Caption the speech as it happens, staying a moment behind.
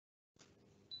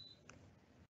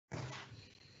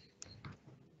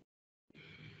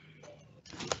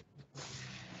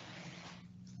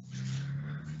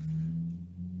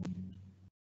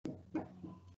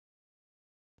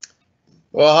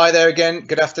Well, hi there again.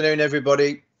 Good afternoon,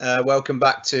 everybody. Welcome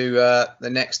back to the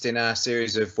next in our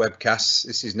series of webcasts.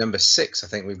 This is number 6, I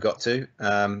think we've got to.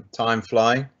 Time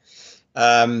flying.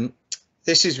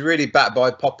 This is really backed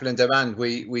by popular demand.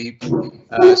 We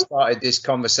started this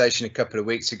conversation a couple of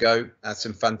weeks ago. Had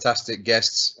some fantastic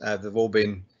guests. They've all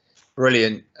been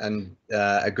brilliant and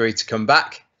agreed to come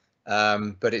back.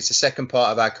 But it's the second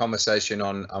part of our conversation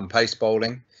on pace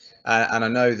bowling. And I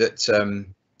know that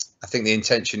I think the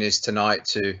intention is tonight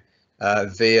to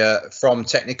veer from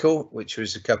technical, which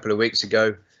was a couple of weeks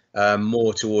ago,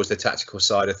 more towards the tactical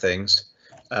side of things,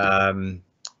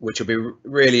 which will be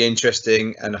really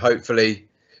interesting. And hopefully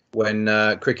when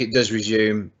cricket does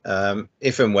resume,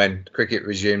 if and when cricket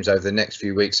resumes over the next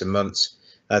few weeks and months,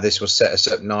 this will set us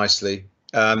up nicely.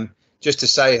 Just to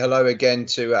say hello again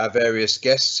to our various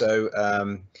guests.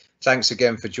 So thanks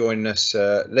again for joining us,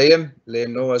 Liam.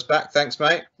 Liam Norwell's back. Thanks,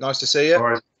 mate. Nice to see you. All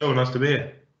right. Oh, nice to be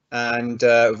here. And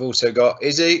we've also got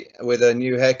Issy with a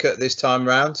new haircut this time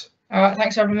round. All right,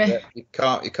 thanks for having me. Yeah,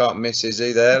 you can't miss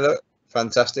Issy there. Look,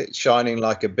 fantastic, shining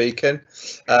like a beacon.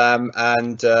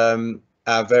 And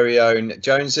our very own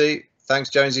Jonesy.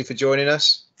 Thanks, Jonesy, for joining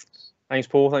us. Thanks,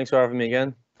 Paul. Thanks for having me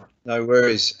again. No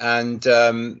worries. And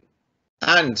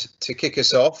to kick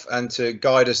us off and to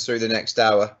guide us through the next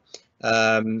hour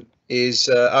is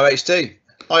OHD.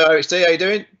 Hi, OHD. How you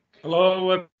doing?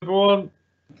 Hello, everyone.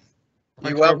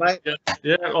 You well, mate?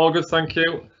 Yeah, all good, thank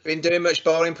you. Been doing much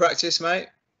bowling practice, mate?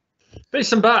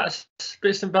 Bits and bats.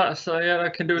 So yeah, I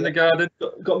can do in the garden.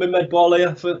 Got my med ball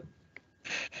here for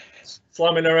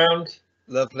slamming around.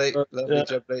 Lovely,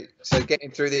 lovely. So getting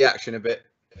through the action a bit.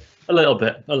 A little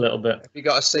bit. Have you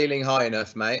got a ceiling high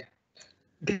enough, mate?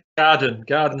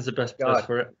 Garden's the best place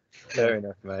for it. Fair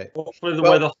enough, mate. Hopefully the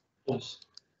weather holds.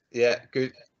 Yeah,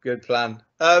 good plan.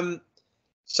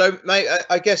 So, mate,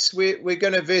 I guess we're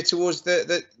going to veer towards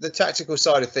the tactical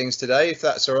side of things today, if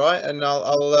that's all right, and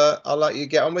I'll let you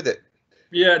get on with it.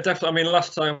 Yeah, definitely. I mean,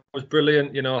 last time was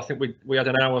brilliant. You know, I think we had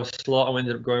an hour slot and we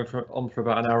ended up going on for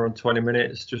about an hour and 20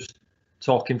 minutes, just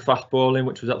talking fast bowling,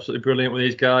 which was absolutely brilliant with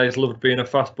these guys. Loved being a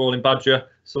fast bowling badger,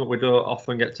 something we don't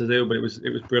often get to do, but it was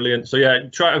brilliant. So yeah,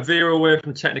 try to veer away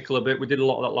from technical a bit. We did a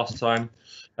lot of that last time.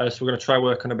 So we're going to try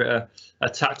work on a bit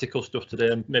of tactical stuff today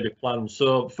and maybe plans.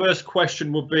 So first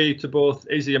question would be to both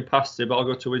Issy and Pasty, but I'll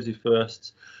go to Issy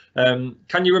first. Can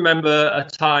you remember a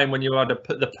time when you had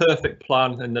the perfect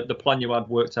plan and the plan you had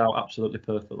worked out absolutely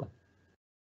perfectly?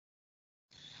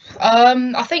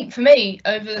 I think for me,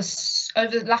 over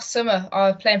the last summer, I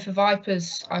was playing for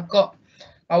Vipers. I got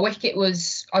my wicket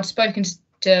was. I'd spoken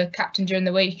to captain during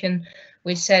the week, and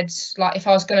we said like if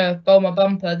I was going to bowl my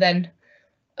bumper, then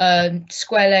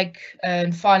square leg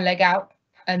and fine leg out,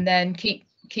 and then keep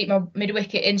my mid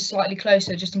wicket in slightly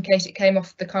closer just in case it came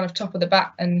off the kind of top of the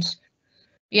bat. And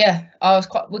yeah, we're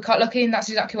quite lucky, and that's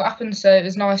exactly what happened. So it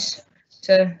was nice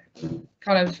to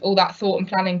kind of all that thought and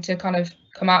planning to kind of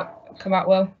come out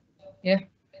well. Yeah.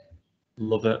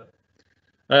 Love it.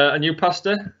 And you,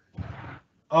 Pasty?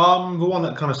 The one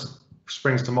that kind of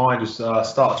springs to mind is start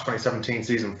of 2017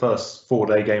 season, first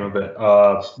 4-day game of it.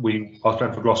 I was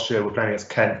playing for Gloucestershire, we're playing against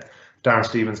Kent. Darren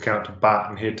Stevens came out to bat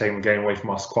and he had taken the game away from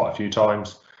us quite a few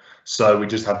times. So we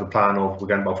just had the plan of we're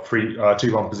going to bowl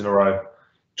 2 bumpers in a row,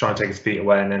 try and take his feet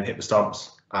away and then hit the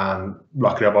stumps. And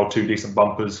luckily I bowled 2 decent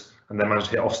bumpers and then managed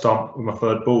to hit off stump with my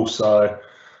 3rd ball. So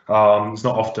it's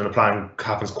not often a plan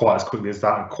happens quite as quickly as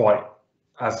that and quite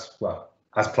as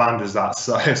planned as that.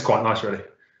 So it's quite nice, really.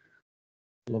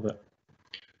 Love it.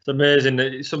 It's amazing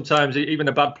that sometimes even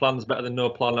a bad plan's better than no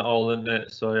plan at all, isn't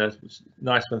it? So yeah, it's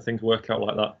nice when things work out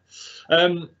like that.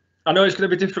 I know it's going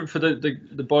to be different for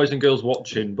the boys and girls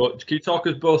watching, but can you talk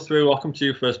us both through? I'll come to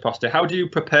you first, Pasty. How do you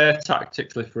prepare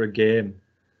tactically for a game?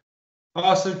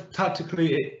 So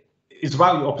tactically, it's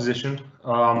about your opposition.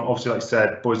 Obviously, like you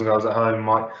said, boys and girls at home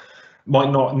might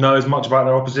not know as much about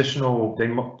their opposition, or they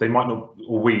might not,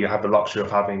 or we have the luxury of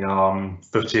having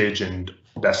footage and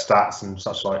their stats and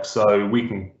such like, so we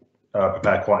can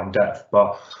prepare quite in depth.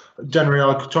 But generally,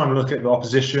 I try and look at the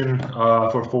opposition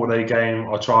for a 4-day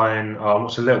game. I try and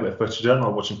watch a little bit of footage. I don't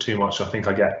like watching too much. I think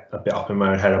I get a bit up in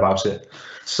my own head about it.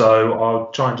 So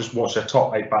I'll try and just watch their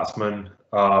top 8 batsmen,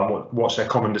 watch their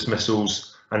common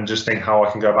dismissals, and just think how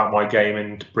I can go about my game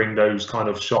and bring those kind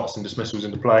of shots and dismissals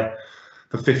into play.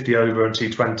 For 50 over and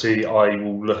T20, I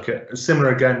will look at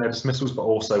similar again their dismissals, but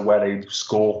also where they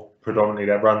score predominantly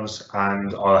their runs,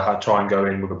 and I'll try and go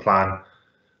in with a plan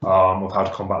of how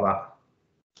to combat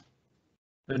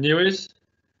that. And you is?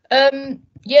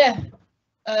 Yeah.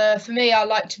 For me, I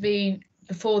like to be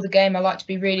before the game. I like to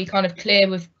be really kind of clear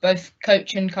with both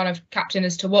coach and kind of captain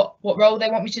as to what role they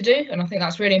want me to do, and I think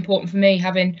that's really important for me,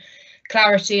 having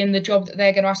clarity in the job that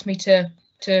they're going to ask me to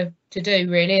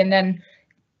do, really. And then,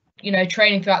 you know,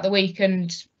 training throughout the week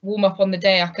and warm up on the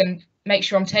day, I can make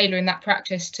sure I'm tailoring that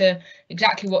practice to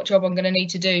exactly what job I'm going to need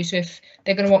to do. So if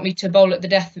they're going to want me to bowl at the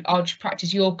death, I'll just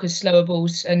practice Yorkers, slower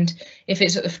balls, and if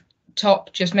it's at the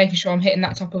top, just making sure I'm hitting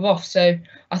that top of off. So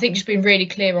I think just being really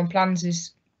clear on plans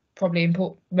is probably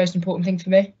most important thing for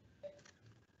me.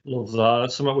 Love that.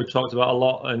 That's something we've talked about a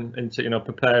lot, and into, you know,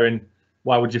 preparing.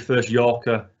 Why would your first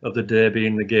Yorker of the day be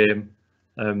in the game?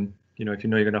 You know, if you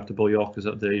know you're going to have to bowl Yorkers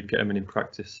that day, get them in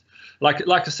practice. Like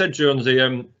I said, Jonesy,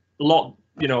 a lot,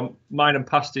 you know, mine and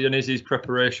Pasty and Izzy's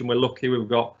preparation, we're lucky we've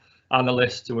got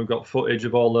analysts and we've got footage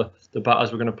of all the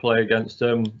batters we're going to play against.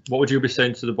 What would you be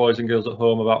saying to the boys and girls at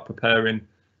home about preparing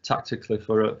tactically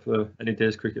for any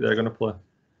day's cricket they're going to play?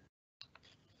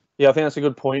 Yeah, I think that's a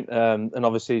good point. And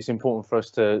obviously it's important for us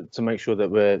to make sure that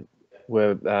we're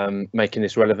making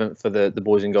this relevant for the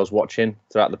boys and girls watching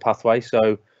throughout the pathway.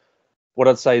 So what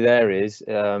I'd say there is,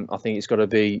 I think it's got to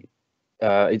be,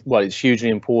 it's hugely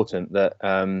important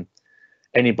that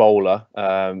any bowler,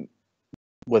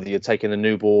 whether you're taking a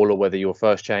new ball or whether you're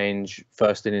first change,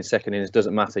 first innings, second innings,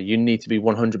 doesn't matter. You need to be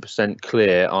 100%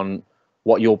 clear on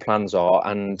what your plans are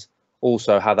and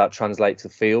also how that translates to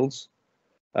fields.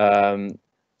 So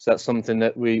that's something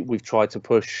that we've tried to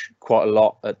push quite a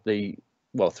lot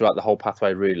throughout the whole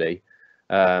pathway, really.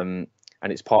 And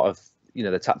it's part of, you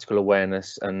know, the tactical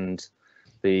awareness and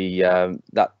the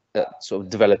that sort of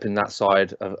developing that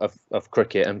side of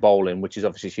cricket and bowling, which is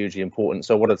obviously hugely important.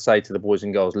 So what I'd say to the boys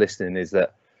and girls listening is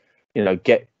that, you know,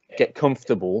 get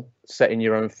comfortable setting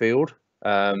your own field,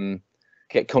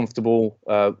 get comfortable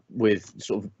with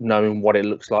sort of knowing what it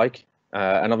looks like,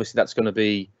 and obviously that's going to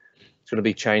be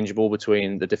changeable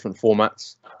between the different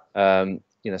formats.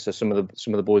 You know, so some of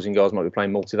the boys and girls might be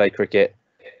playing multi-day cricket.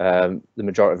 The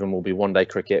majority of them will be one-day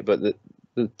cricket, but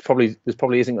there probably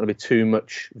isn't going to be too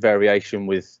much variation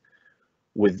with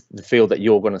the field that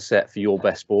you're going to set for your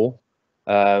best ball.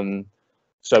 So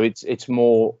it's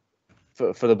more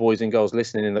for the boys and girls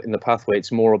listening in the pathway.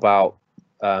 It's more about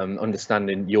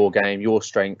understanding your game, your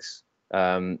strengths,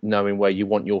 knowing where you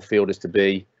want your fielders to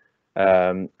be,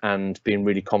 and being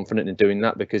really confident in doing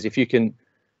that. Because if you can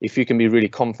be really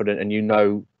confident and you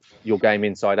know your game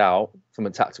inside out from a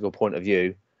tactical point of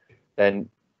view, then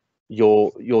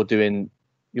you're doing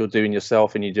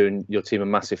yourself and you're doing your team a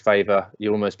massive favour.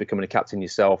 You're almost becoming a captain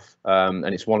yourself, and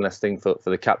it's one less thing for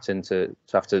the captain to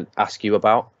have to ask you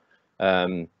about.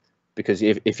 Because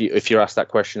if you're asked that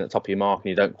question at the top of your mark and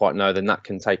you don't quite know, then that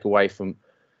can take away from,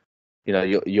 you know,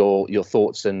 your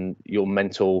thoughts and your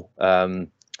mental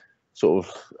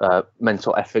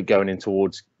mental effort going in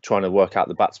towards trying to work out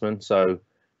the batsman. So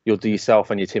you'll do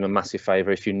yourself and your team a massive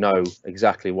favour if you know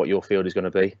exactly what your field is going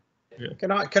to be.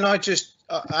 Yeah. Can I just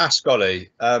ask Ollie,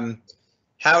 how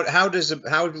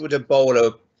would a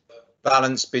bowler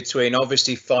balance between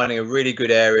obviously finding a really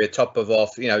good area, top of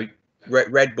off, you know,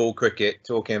 red ball cricket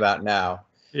talking about now,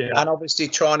 and obviously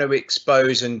trying to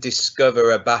expose and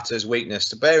discover a batter's weakness,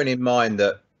 to bearing in mind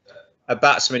that a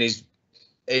batsman is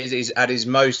at his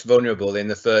most vulnerable in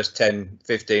the first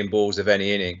 10-15 balls of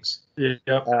any innings.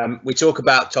 We talk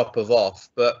about top of off,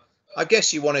 but I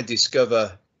guess you want to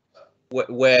discover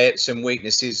where some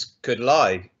weaknesses could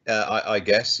lie, I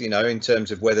guess, you know, in terms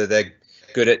of whether they're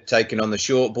good at taking on the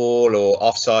short ball or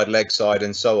offside, leg side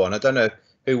and so on. I don't know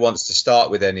who wants to start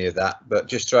with any of that, but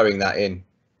just throwing that in.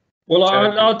 Well,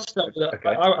 I'd start with that.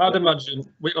 Okay. I'd imagine,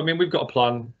 we've got a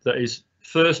plan that is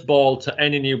first ball to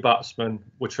any new batsman,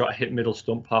 we'll try to hit middle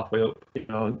stump halfway up. You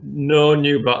know, no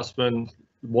new batsman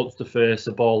wants to face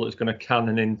a ball that's going to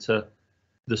cannon into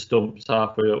the stumps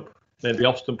halfway up. Maybe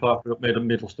off stump halfway up, maybe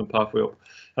middle stump halfway up.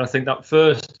 And I think that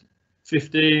first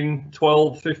 15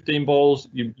 balls,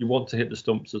 you want to hit the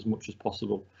stumps as much as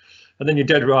possible. And then you're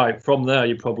dead right. From there,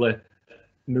 you probably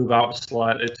move out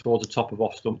slightly towards the top of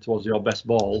off stump, towards your best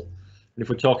ball. And if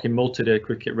we're talking multi-day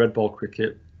cricket, red ball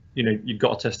cricket, you know, you've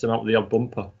got to test them out with the odd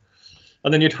bumper.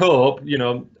 And then you'd hope, you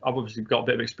know, I've obviously got a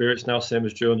bit of experience now, same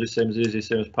as Jonesy, same as Issy,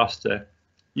 same as Pasty.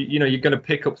 You know, you're going to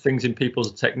pick up things in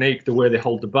people's technique, the way they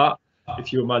hold the bat.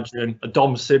 If you imagine a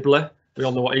Dom Sibley, we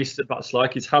all know what his bat's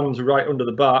like. His hands are right under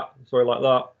the bat, sorry, like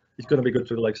that. He's going to be good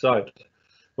through the leg side.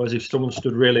 Whereas if someone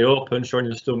stood really open, showing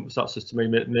your stumps, that says to me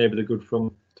maybe they're good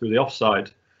from through the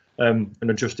offside, and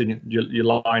adjusting your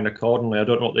line accordingly. I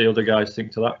don't know what the other guys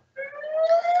think to that.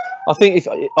 I think if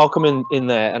I'll come in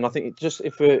there, and I think just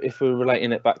if we're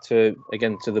relating it back to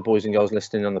the boys and girls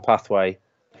listening on the pathway,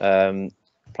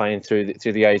 playing through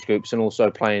the age groups and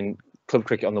also playing club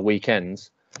cricket on the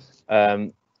weekends.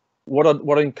 What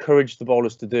I encourage the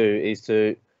bowlers to do is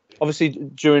to obviously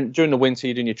during the winter,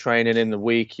 you're doing your training in the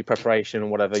week, your preparation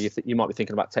and whatever. You might be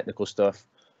thinking about technical stuff,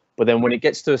 but then when it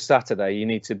gets to a Saturday, you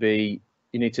need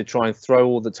to try and throw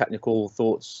all the technical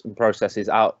thoughts and processes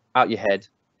out your head.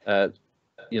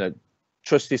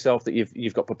 Trust yourself that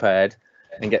you've got prepared,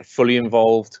 and get fully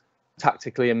involved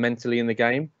tactically and mentally in the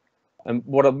game. And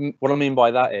what I mean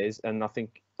by that is, and I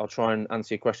think I'll try and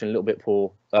answer your question a little bit,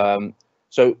 Paul.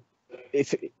 So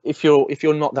if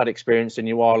you're not that experienced and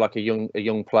you are like a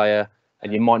young player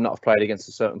and you might not have played against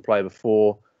a certain player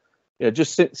before,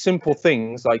 just simple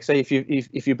things like, say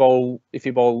if you bowl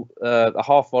a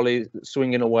half volley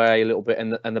swinging away a little bit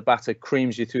and the batter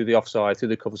creams you through the offside, through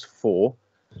the covers for 4,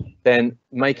 then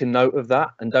make a note of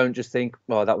that and don't just think,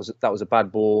 well, that was a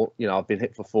bad ball. I've been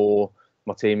hit for 4.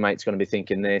 My teammate's going to be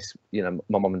thinking this. My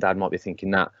mum and dad might be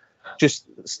thinking that. Just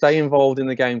stay involved in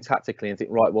the game tactically and think,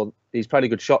 right, well, he's played a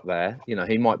good shot there.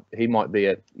 He might be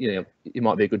a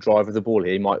good driver of the ball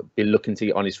here. He might be looking to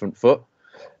get on his front foot,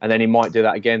 and then he might do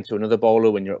that again to another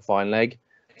bowler when you're at fine leg.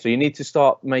 So you need to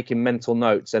start making mental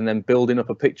notes and then building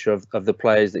up a picture of the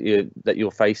players that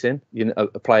you're facing. A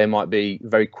player might be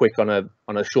very quick on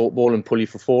a short ball and pull you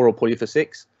for 4 or pull you for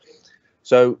 6.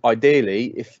 So ideally,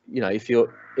 if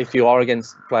you are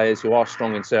against players who are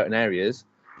strong in certain areas,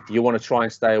 you want to try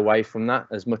and stay away from that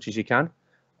as much as you can.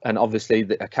 And obviously,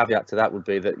 a caveat to that would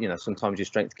be that sometimes your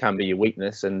strength can be your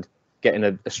weakness, and getting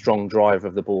a strong drive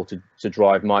of the ball to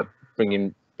drive might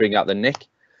bring out the nick.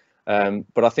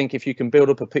 But I think if you can build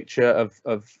up a picture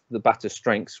of the batter's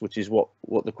strengths, which is what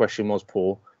the question was,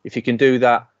 Paul, if you can do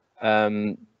that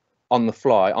on the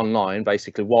fly, online,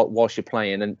 basically, whilst you're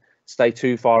playing, and stay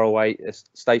far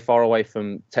away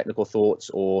from technical thoughts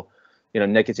or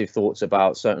negative thoughts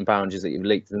about certain boundaries that you've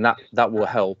leaked, and that will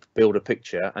help build a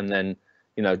picture, and then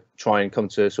try and come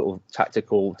to a sort of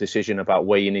tactical decision about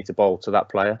where you need to bowl to that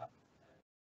player.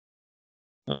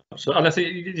 So, and I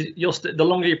think the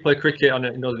longer you play cricket, and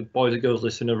the boys and girls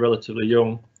listening are relatively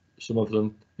young, some of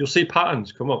them, you'll see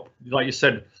patterns come up. Like you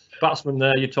said, batsman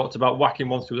there, you talked about whacking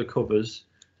one through the covers.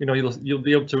 You'll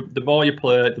be able to, the more you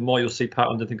play, the more you'll see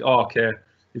patterns and think, oh, okay,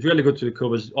 he's really good through the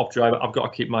covers, off drive. I've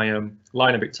got to keep my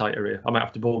line a bit tighter here. I might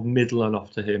have to bowl middle and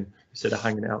off to him instead of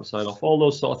hanging it outside off. All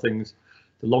those sort of things.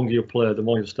 The longer you play, the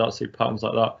more you'll start to see patterns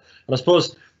like that. And I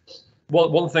suppose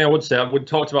one thing I would say, we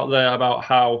talked about there about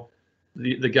how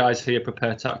the guys here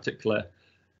prepare tactically.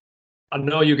 I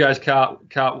know you guys can't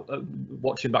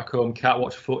watching back home, can't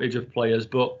watch footage of players,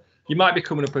 but you might be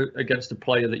coming up against a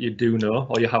player that you do know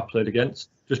or you have played against.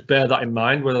 Just bear that in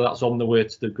mind, whether that's on the way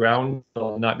to the ground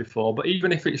or the night before. But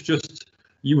even if it's just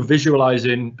you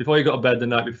visualising before you go to bed the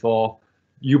night before,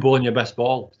 you bowling your best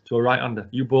ball to a right-hander,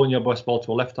 you bowling your best ball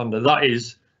to a left-hander, that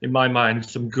is, in my mind,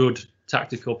 some good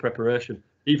tactical preparation.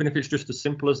 Even if it's just as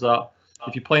simple as that.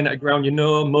 If you're playing at a ground,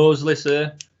 Moseley,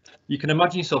 say, you can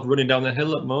imagine yourself running down the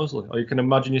hill at Moseley, or you can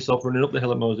imagine yourself running up the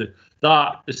hill at Moseley.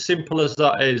 That, as simple as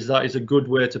that is a good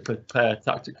way to prepare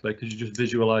tactically, because you're just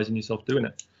visualising yourself doing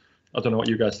it. I don't know what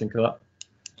you guys think of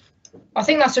that. I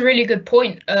think that's a really good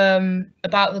point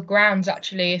about the grounds.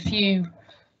 Actually, if you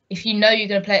know you're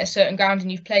going to play at a certain ground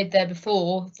and you've played there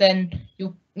before, then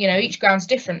each ground's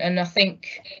different. And I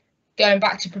think going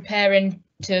back to preparing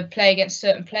to play against a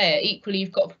certain player, equally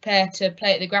you've got to prepare to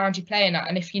play at the ground you're playing at.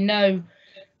 And if you know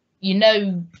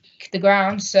the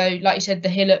ground, so like you said, the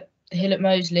hill at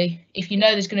Moseley, if you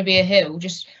know there's going to be a hill,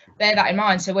 just bear that in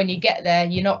mind. So when you get there,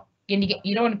 you don't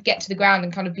want to get to the ground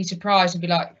and kind of be surprised and be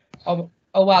like, oh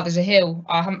wow, there's a hill.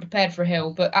 I haven't prepared for a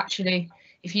hill. But actually,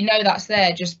 if you know that's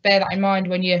there, just bear that in mind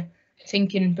when you're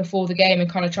thinking before the game and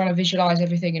kind of trying to visualize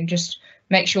everything, and just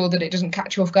make sure that it doesn't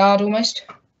catch you off guard almost.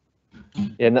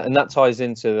 Yeah, and that ties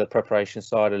into the preparation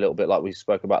side a little bit, like we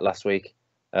spoke about last week.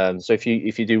 So if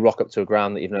you do rock up to a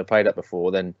ground that you've never played at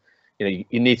before, then you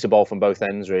need to bowl from both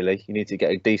ends. Really, you need to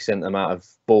get a decent amount of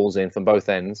balls in from both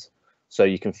ends, so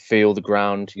you can feel the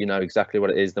ground. You know exactly what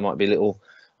it is. There might be little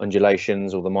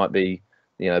undulations, or there might be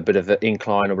a bit of an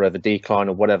incline or whatever, decline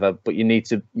or whatever. But you need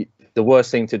to. The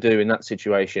worst thing to do in that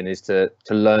situation is to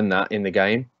learn that in the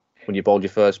game when you bowled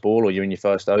your first ball or you're in your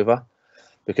first over,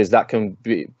 because that can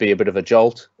be a bit of a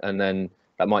jolt, and then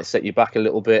that might set you back a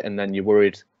little bit, and then you're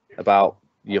worried about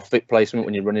your fit placement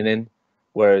when you're running in.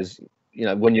 Whereas,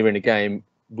 when you're in a game,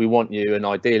 we want you, and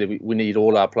ideally we need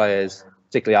all our players,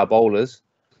 particularly our bowlers,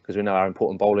 because we know how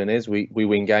important bowling is. We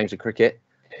win games of cricket,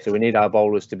 so we need our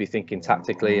bowlers to be thinking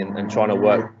tactically and trying to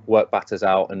work batters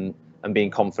out and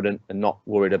being confident and not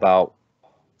worried about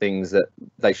things that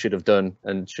they should have done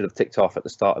and should have ticked off at the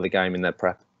start of the game in their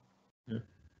prep.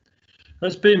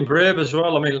 It's being brave as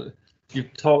well. I mean,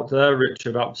 you've talked there, Rich,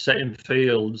 about setting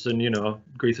fields, and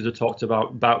Greethers have talked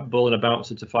about bowling a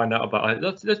bouncer to find out about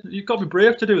it. You've got to be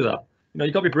brave to do that.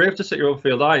 You've got to be brave to set your own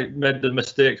field. I made the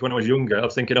mistakes when I was younger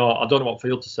of thinking, I don't know what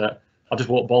field to set. I just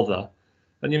won't bother.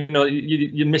 And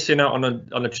you're missing out on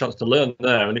a chance to learn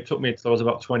there. And it took me till I was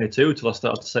about 22 till I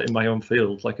started setting my own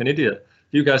field like an idiot.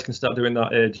 You guys can start doing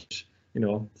that age,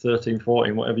 13,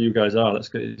 14, whatever you guys are. It's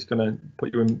going to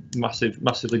put you in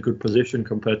massively good position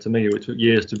compared to me, which took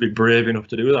years to be brave enough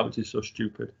to do that, which is so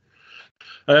stupid.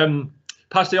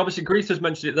 Pasty, obviously Greethers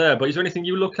mentioned it there, but is there anything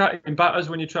you look at in batters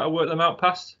when you try to work them out,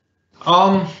 Past?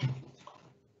 I'll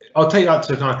take that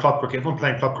to kind of club cricket. If I'm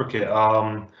playing club cricket,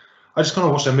 I just kind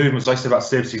of watch their movements. Like I said about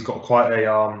Sibs, he's got quite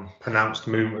a pronounced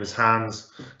movement with his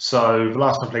hands. So the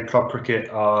last time I played club cricket,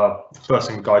 the first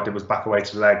thing the guy did was back away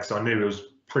to leg. So I knew it was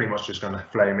pretty much just going to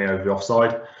flay me over the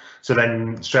offside. So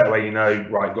then straight away,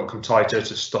 right, you've got to come tighter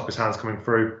to stop his hands coming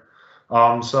through.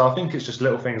 So I think it's just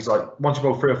little things like once you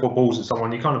bowl 3 or 4 balls at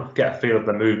someone, you kind of get a feel of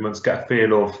their movements, get a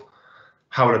feel of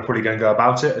how they're probably going to go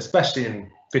about it, especially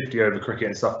in 50 over cricket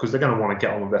and stuff, because they're going to want to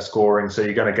get on with their scoring. So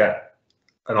you're going to get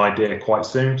an idea quite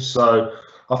soon. So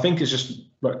I think it's just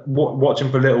like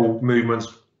watching for little movements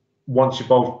once you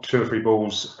bowl 2 or 3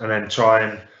 balls, and then try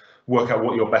and work out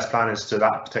what your best plan is to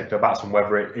that particular batsman,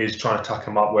 whether it is trying to tuck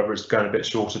him up, whether it's going a bit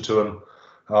shorter to him.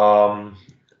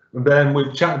 And then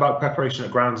we've chatted about preparation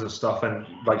at grounds and stuff, and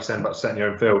like you said about setting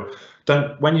your own field.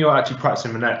 When you're actually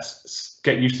practicing the nets,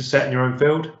 get used to setting your own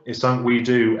field. It's something we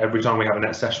do every time we have a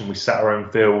net session. We set our own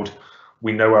field.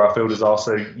 We know where our fielders are,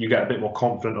 so you get a bit more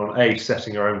confident on A,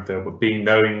 setting your own field, but B,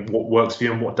 knowing what works for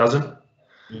you and what doesn't.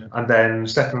 Yeah. And then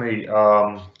secondly,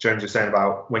 James was saying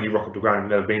about when you rock up the ground, you've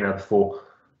never been there before,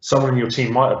 someone in your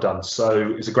team might have done.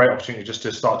 So it's a great opportunity just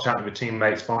to start chatting with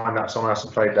teammates, find out someone else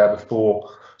has played there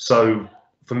before. So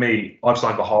for me, I've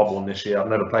signed for Harborne this year. I've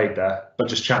never played there, but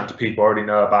just chatting to people I already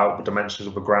know about the dimensions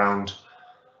of the ground,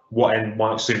 what end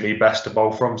might suit me best to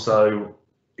bowl from. So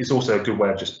it's also a good way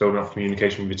of just building up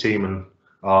communication with your team and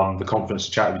the confidence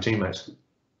to chat with your teammates.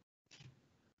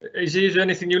 Is there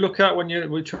anything you look at when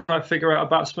we try to figure out a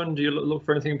batsman? Do you look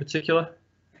for anything in particular?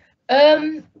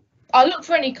 I look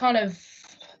for any kind of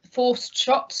forced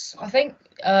shots, I think.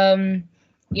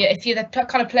 If you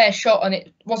kind of play a shot and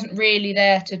it wasn't really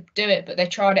there to do it, but they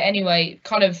tried it anyway, it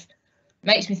kind of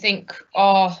makes me think,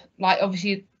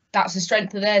 obviously that's the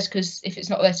strength of theirs, because if it's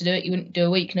not there to do it, you wouldn't do a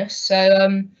weakness.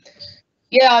 So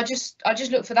I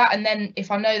just look for that, and then if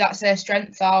I know that's their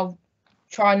strength, I'll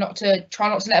try not to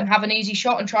let them have an easy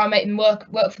shot and try and make them work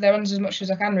for their runs as much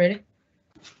as I can, really.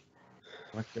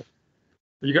 Okay.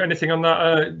 You got anything on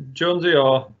that, Jonesy?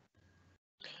 Or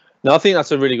no, I think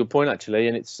that's a really good point actually,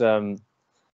 and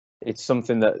it's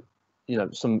something that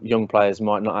some young players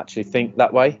might not actually think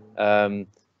that way.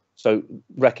 So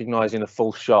recognising a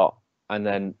full shot and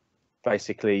then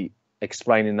basically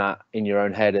explaining that in your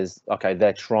own head as, okay,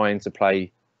 they're trying to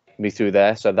play me through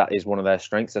there, so that is one of their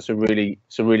strengths. That's a really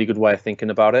good way of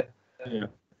thinking about it. Yeah.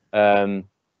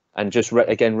 And just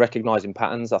again recognising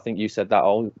patterns. I think you said that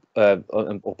or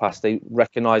Pasty,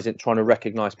 trying to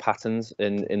recognise patterns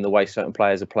in the way certain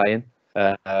players are playing.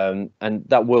 And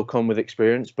that will come with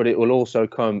experience, but it will also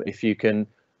come if you can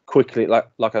quickly, like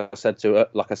I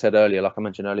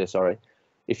mentioned earlier,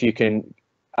 if you can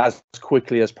as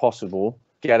quickly as possible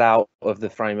get out of the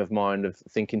frame of mind of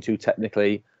thinking too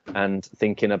technically and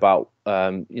thinking about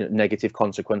negative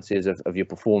consequences of your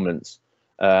performance,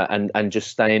 and just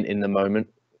staying in the moment.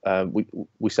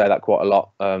 We say that quite a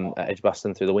lot at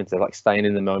Edgbaston through the winter, like staying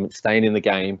in the moment, staying in the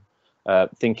game,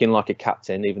 thinking like a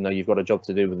captain, even though you've got a job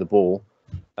to do with the ball.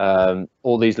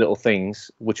 All these little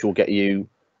things which will get you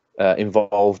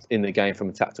involved in the game from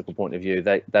a tactical point of view,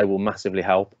 they will massively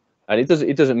help. And it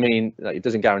doesn't mean that it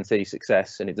doesn't guarantee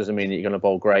success, and it doesn't mean that you're going to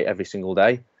bowl great every single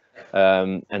day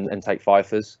and take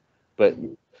fifers. But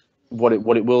what it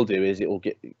will do is it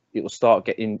will start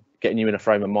getting you in a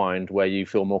frame of mind where you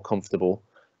feel more comfortable,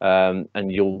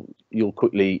 and you'll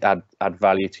quickly add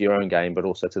value to your own game, but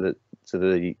also to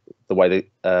the way that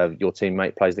your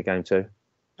teammate plays the game too.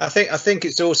 I think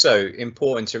it's also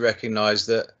important to recognise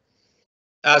that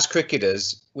as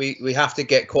cricketers, we have to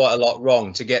get quite a lot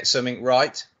wrong to get something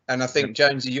right. And I think,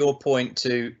 Jonesy, your point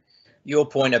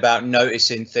about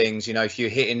noticing things, if you're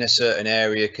hitting a certain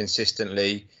area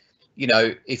consistently,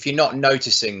 if you're not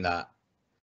noticing that,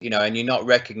 and you're not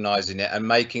recognising it and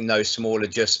making those small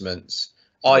adjustments,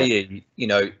 i.e.,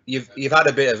 you've had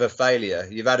a bit of a failure,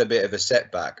 you've had a bit of a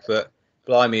setback, but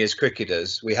blimey, as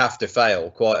cricketers, we have to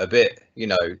fail quite a bit,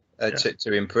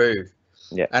 to improve.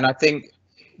 Yeah. And I think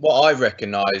what I've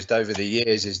recognised over the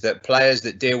years is that players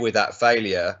that deal with that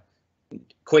failure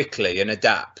quickly and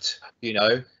adapt,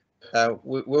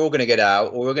 we're all going to get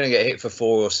out, or we're going to get hit for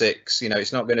 4 or 6.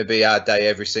 It's not going to be our day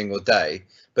every single day.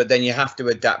 But then you have to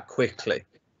adapt quickly,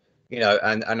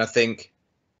 and I think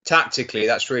tactically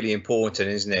that's really important,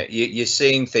 isn't it? You're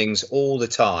seeing things all the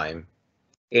time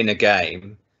in a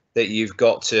game that you've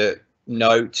got to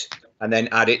note and then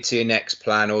add it to your next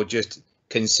plan, or just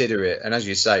consider it. And as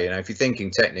you say, if you're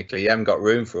thinking technically, you haven't got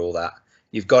room for all that.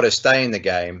 You've got to stay in the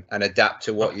game and adapt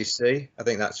to what you see. I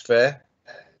think that's fair.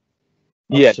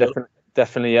 Yeah,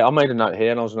 definitely. Yeah, I made a note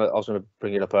here, and I was going to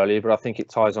bring it up earlier, but I think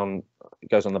it goes on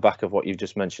the back of what you've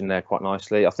just mentioned there quite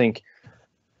nicely. I think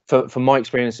from my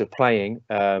experience of playing,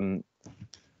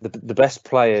 the best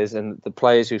players and the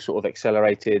players who sort of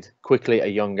accelerated quickly at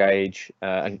a young age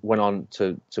and went on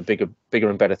to bigger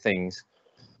and better things,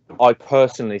 I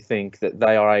personally think that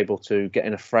they are able to get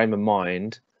in a frame of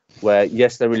mind where,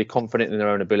 yes, they're really confident in their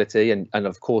own ability, and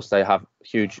of course they have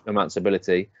huge amounts of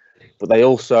ability, but they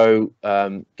also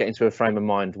get into a frame of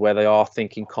mind where they are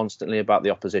thinking constantly about the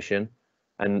opposition,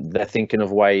 and they're thinking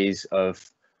of ways of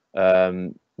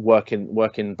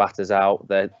working batters out.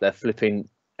 They're flipping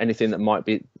anything that might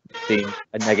be deemed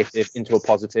a negative into a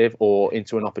positive or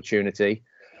into an opportunity.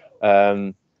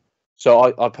 So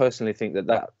I personally think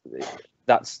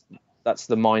that's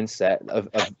the mindset of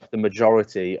the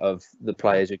majority of the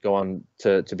players who go on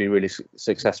to be really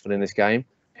successful in this game.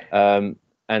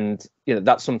 And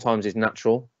that sometimes is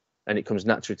natural, and it comes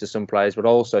naturally to some players, but I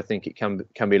also think it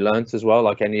can be learnt as well,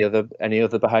 like any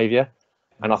other behaviour.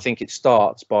 And I think it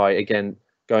starts by, again,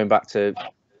 going back to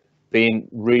being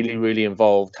really, really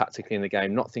involved tactically in the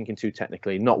game, not thinking too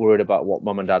technically, not worried about what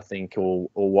mum and dad think or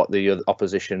what the other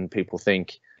opposition people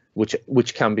think,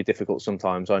 which can be difficult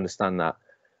sometimes. I understand that.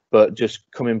 But just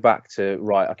coming back to,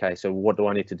 right, okay, so what do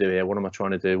I need to do here? What am I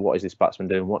trying to do? What is this batsman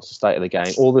doing? What's the state of the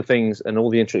game? All the things and all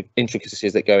the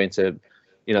intricacies that go into,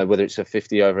 whether it's a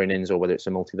 50-over innings or whether it's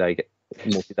a multi-day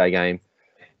game.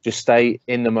 Just stay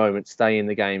in the moment, stay in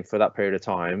the game for that period of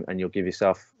time, and you'll give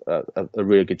yourself a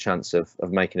really good chance of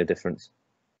making a difference.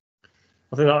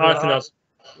 I think that's.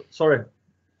 Sorry,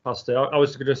 Pastor. I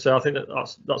was going to say, I think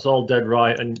that's all dead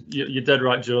right, and you're dead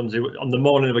right, Jonesy. On the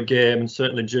morning of a game, and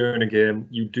certainly during a game,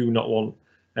 you do not want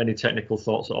any technical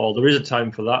thoughts at all. There is a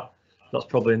time for that. That's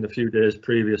probably in the few days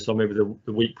previous, or maybe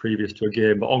the week previous to a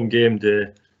game. But on game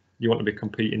day, you want to be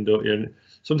competing, don't you? And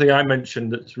something I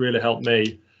mentioned that's really helped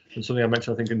me, and something I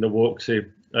mentioned, I think, in the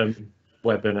WCCC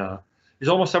webinar, is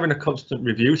almost having a constant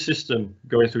review system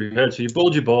going through your head. So you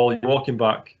bowled your ball, you're walking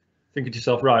back, thinking to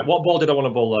yourself, right, what ball did I want to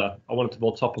bowl there? I wanted to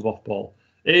bowl top of off ball.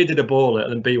 A, did I bowl it?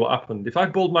 And then B, what happened? If I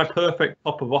bowled my perfect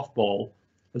top of off ball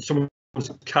and someone's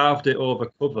carved it over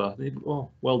cover, oh,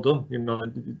 well done.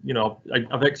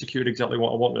 I've executed exactly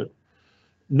what I wanted.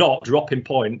 Not dropping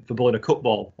point for bowling a cut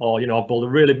ball, or I've bowled a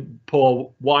really poor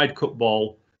wide cut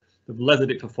ball. I've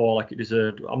leathered it for 4 like it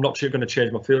deserved. I'm not sure going to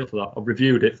change my feel for that. I've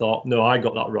reviewed it, thought, no, I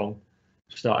got that wrong.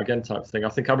 Start again type of thing. I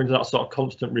think having that sort of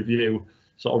constant review,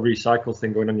 sort of recycle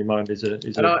thing going on in your mind is a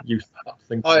useful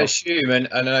thing. I assume, and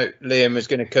I know Liam was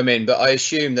going to come in, but I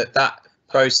assume that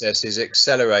process is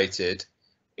accelerated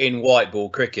in white ball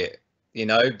cricket,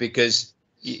 because,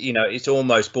 it's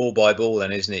almost ball by ball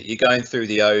then, isn't it? You're going through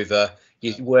the over,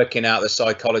 you're working out the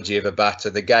psychology of a batter,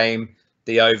 the game,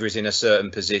 the over is in a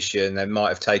certain position, they might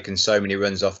have taken so many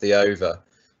runs off the over.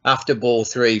 After ball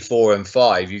 3, 4 and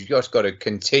 5, you've just got to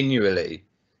continually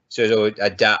sort of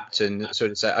adapt and sort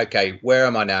of say, okay, where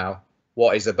am I now?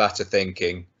 What is the batter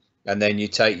thinking? And then you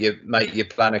make your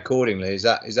plan accordingly. Is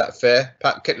that fair?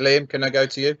 Liam, can I go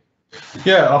to you?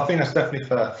 Yeah, I think that's definitely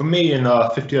fair. For me, in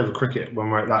 50-over cricket, when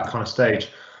we're at that kind of stage,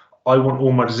 I want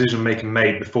all my decision making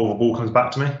made before the ball comes back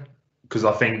to me, because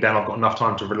I think then I've got enough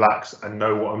time to relax and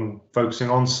know what I'm focusing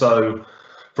on. So,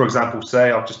 for example,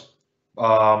 say I've just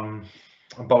I'm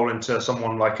bowling to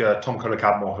someone like Tom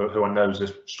Cadmore, who I know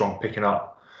is strong picking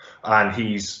up, and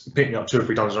he's picking up 2 or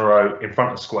 3 times in a row in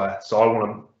front of the square.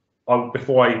 So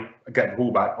before I get the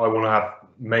ball back, I want to have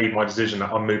made my decision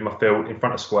that I'm moving my field in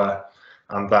front of square,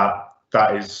 and that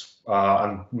is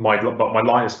and my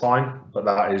line is fine, but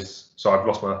that is, so I've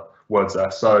lost my words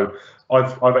there. So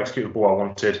I've executed the ball I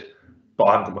wanted, but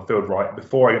I haven't got my field right.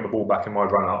 Before I get the ball back in my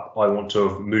run up, I want to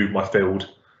have moved my field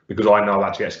because I know I've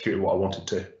actually executed what I wanted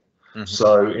to. Mm-hmm.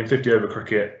 So in 50-over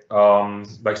cricket,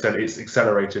 like I said, it's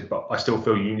accelerated, but I still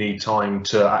feel you need time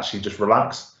to actually just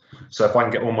relax. So if I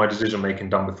can get all my decision making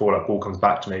done before that ball comes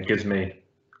back to me, it gives me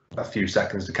a few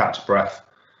seconds to catch a breath,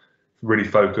 really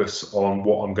focus on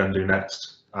what I'm going to do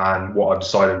next and what I've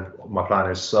decided my plan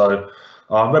is. So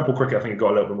red ball cricket, I think you've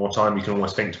got a little bit more time. You can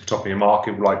almost think to the top of your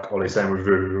market, like Ollie's saying, with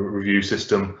review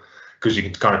system, because you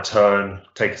can kind of turn,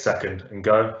 take a second and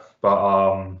go.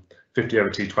 But 50 over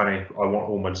T20, I want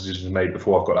all my decisions made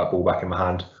before I've got that ball back in my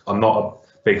hand. I'm not a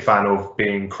big fan of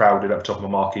being crowded up top of my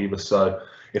mark either. So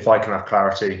if I can have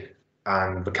clarity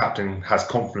and the captain has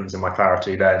confidence in my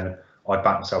clarity, then I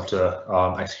back myself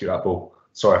to execute that ball.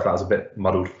 Sorry if that was a bit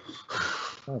muddled.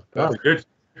 Oh, that's good.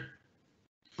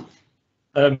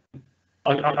 I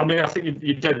mean, I think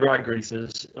you're dead right,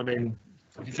 Greasers. I mean,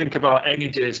 if you think about any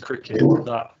day's cricket,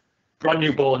 that brand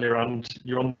new ball in your hand,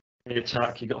 you're on the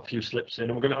attack, you got a few slips in,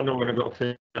 and I know we're going to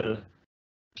go to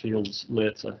fields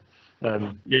later.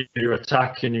 You're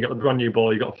attacking, you got the brand new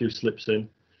ball, you got a few slips in.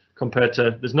 Compared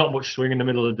to, there's not much swing in the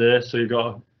middle of the day, so you've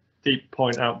got a deep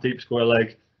point out, deep square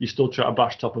leg. You still try to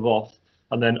bash top of off,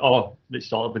 and then it's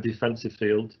sort of a defensive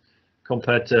field.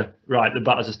 Compared to, right, the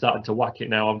batters are starting to whack it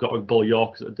now. I've got to bowl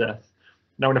Yorkers at death.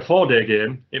 Now in a 4-day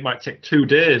game, it might take 2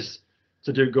 days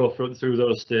to go through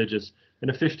those stages. In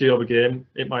a 50-over game,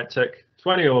 it might take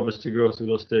 20 overs to go through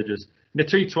those stages. In a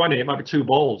T20, it might be 2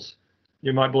 balls.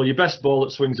 You might bowl your best ball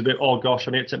that swings a bit. Oh gosh,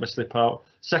 I need to take my slip out.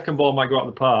 Second ball might go out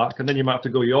the park, and then you might have to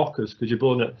go Yorkers because you're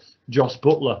bowling at Joss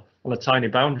Butler on a tiny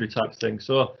boundary type thing.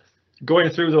 So going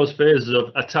through those phases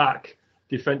of attack,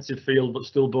 defensive field, but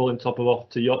still bowling top of off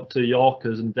to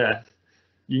Yorkers and death.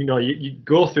 You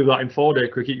go through that in 4-day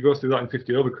cricket, you go through that in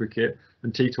 50-over cricket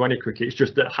and T20 cricket. It's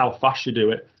just that how fast you do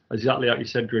it, exactly like you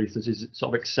said, Grease, is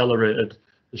sort of accelerated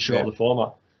the shorter the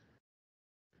format.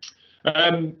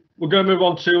 We're going to move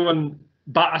on to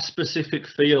batter-specific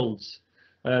fields.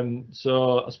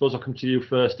 So I suppose I'll come to you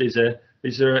first. Is there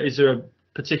a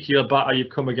particular batter you've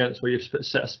come against where you've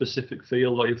set a specific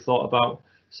field, or you've thought about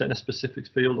setting a specific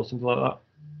field or something like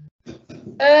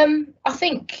that? I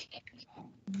think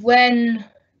when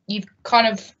you've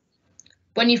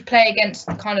played against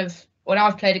when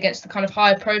I've played against the kind of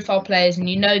higher profile players, and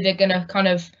they're gonna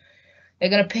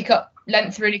pick up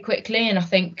length really quickly. And I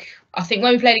think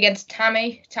when we played against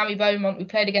Tammy Beaumont, we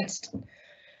played against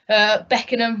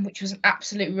Beckenham, which was an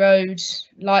absolute road,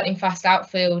 lightning fast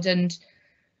outfield. And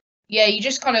yeah, you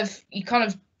just don't want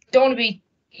to be.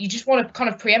 You just want to kind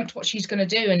of preempt what she's going to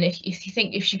do. And if you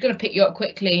think if she's going to pick you up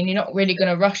quickly and you're not really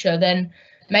going to rush her, then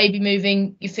maybe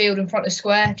moving your field in front of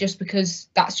square, just because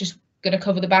that's just going to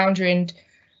cover the boundary. And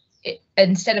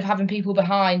instead of having people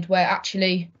behind, where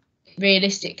actually,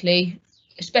 realistically,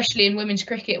 especially in women's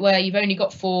cricket where you've only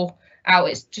got 4 out,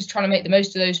 it's just trying to make the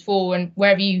most of those 4. And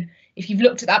if you've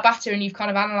looked at that batter and you've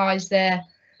kind of analysed their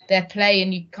play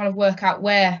and you kind of work out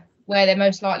where they're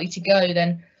most likely to go,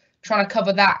 then trying to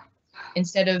cover that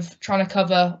instead of trying to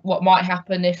cover what might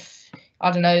happen if,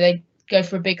 I don't know, they go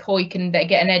for a big hoik and they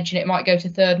get an edge and it might go to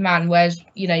third man. Whereas,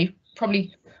 I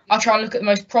try and look at the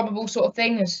most probable sort of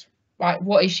thing as, right,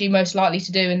 what is she most likely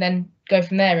to do, and then go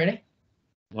from there, really.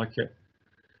 Like it.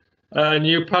 And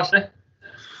you, Passy?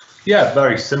 Yeah,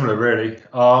 very similar, really.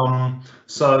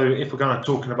 So if we're kind of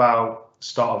talking about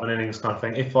start of an innings kind of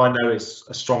thing, if I know it's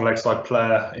a strong leg side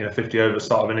player in a 50-over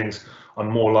start of innings, I'm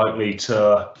more likely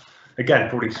to, again,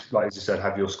 probably, like as you said,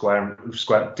 have your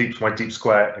deep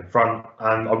square in front,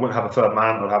 and I wouldn't have a third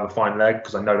man. I'd have a fine leg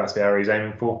because I know that's the area he's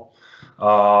aiming for.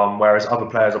 Whereas other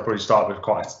players, I'll probably start with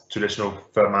quite a traditional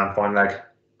third man fine leg.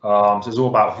 So it's all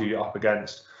about who you're up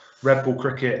against. Red ball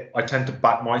cricket, I tend to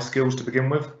back my skills to begin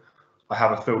with. I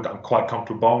have a field that I'm quite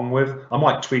comfortable bowling with. I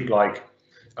might tweak like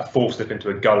a 4-slip into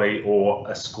a gully or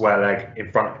a square leg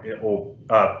in front, or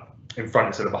in front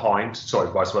instead of behind.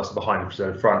 Sorry, vice versa, behind instead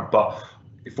of front. But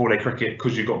 4-day cricket,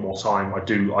 because you've got more time, I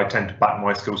tend to back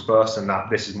my skills first, and that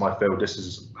this is my field. This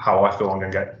is how I feel I'm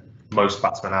going to get most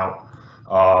batsmen out.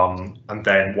 And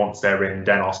then once they're in,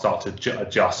 then I'll start to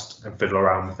adjust and fiddle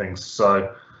around with things.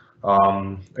 So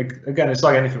again, it's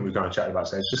like anything we've kind of chatted about.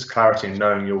 So it's just clarity and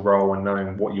knowing your role and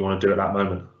knowing what you want to do at that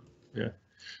moment. Yeah,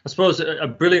 I suppose a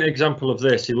brilliant example of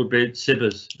this, it would be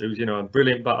Sibbers, who's a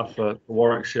brilliant batter for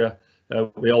Warwickshire.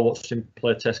 We all watched him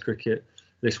play Test cricket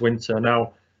this winter.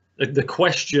 Now, the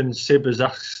question Sibbers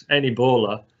asks any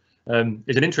bowler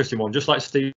is an interesting one. Just like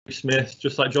Steve Smith,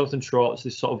 just like Jonathan Trot's,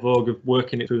 this sort of vogue of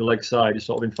working it through the leg side is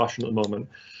sort of in fashion at the moment.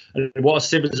 And what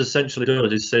Sibbers essentially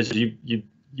does is says you're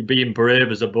being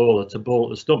brave as a bowler to bowl at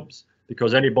the stumps,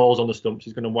 because any balls on the stumps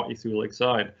is going to whack you through the leg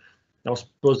side. Now, I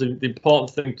suppose the important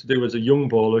thing to do as a young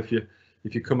bowler, if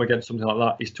you come against something like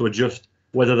that, is to adjust.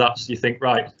 Whether that's, you think,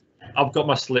 right, I've got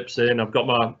my slips in, I've got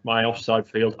my offside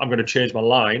field, I'm going to change my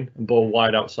line and bowl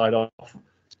wide outside off.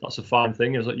 That's a fine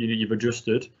thing, is that you've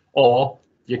adjusted. Or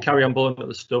you carry on bowling at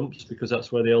the stumps because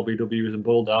that's where the LBWs and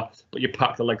bowled are, but you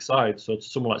pack the leg side. So to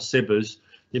someone like Sibbers,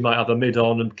 you might have a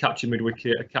mid-on and catching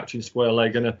mid-wicket, a catching square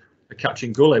leg and a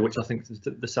catching gully, which I think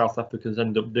the South Africans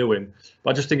end up doing. But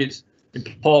I just think it's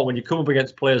important when you come up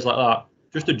against players like that,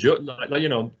 just adjust. Like, you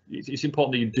know, it's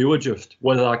important that you do adjust,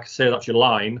 whether I say that's your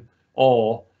line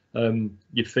or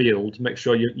your field. Make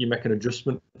sure you make an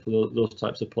adjustment for those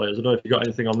types of players. I don't know if you got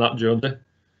anything on that, Jonesy.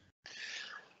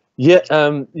 Yeah,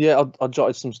 I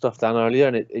jotted some stuff down earlier,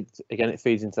 and it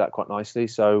feeds into that quite nicely.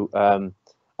 So I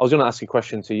was going to ask a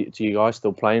question to you guys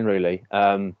still playing, really,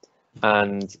 and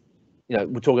you know,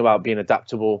 we're talking about being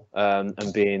adaptable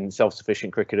and being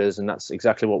self-sufficient cricketers, and that's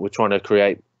exactly what we're trying to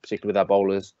create, particularly with our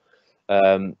bowlers.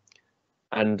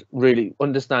 And really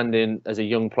understanding as a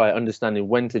young player, understanding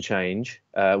when to change,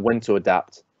 when to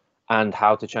adapt, and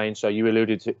how to change. So you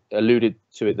alluded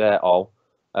to it there, Ol.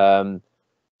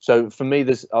 So for me,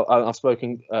 I've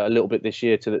spoken a little bit this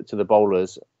year to the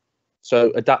bowlers.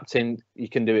 So adapting, you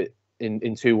can do it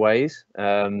in two ways.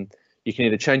 You can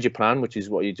either change your plan, which is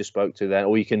what you just spoke to there,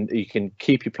 or you can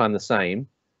keep your plan the same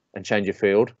and change your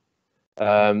field.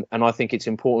 And I think it's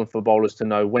important for bowlers to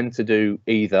know when to do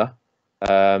either,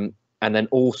 and then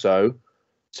also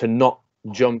to not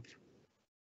jump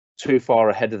too far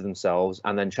ahead of themselves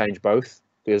and then change both.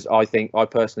 Because I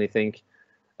personally think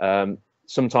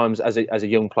sometimes as a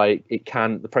young player,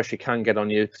 the pressure can get on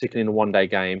you, particularly in a one-day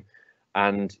game,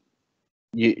 and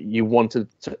you want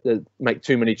to make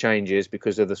too many changes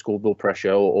because of the schoolboy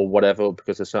pressure or whatever,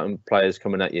 because of certain players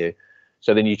coming at you.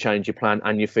 So then you change your plan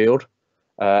and your field.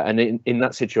 And in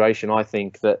that situation, I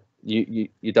think that you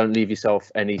don't leave yourself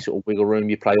any sort of wiggle room.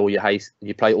 You play all your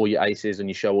aces and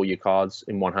you show all your cards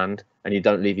in one hand, and you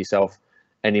don't leave yourself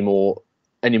any more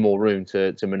room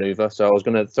to maneuver. So I was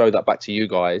going to throw that back to you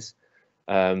guys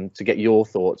to get your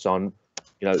thoughts on,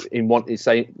 you know,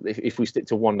 if we stick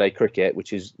to one-day cricket,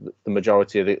 which is the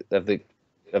majority of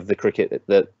the cricket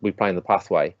that we play in the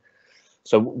pathway.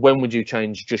 So when would you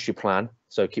change just your plan,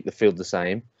 so keep the field the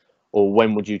same, or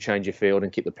when would you change your field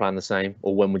and keep the plan the same,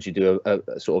 or when would you do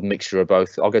a sort of mixture of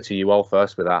both? I'll go to you all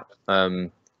first with that.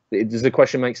 Does the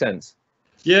question make sense?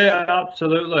 Yeah,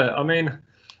 absolutely. I mean,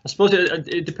 I suppose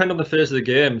it depends on the phase of the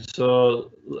game.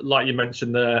 So, like you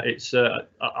mentioned there, it's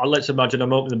let's imagine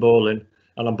I'm opening bowling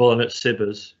and I'm bowling at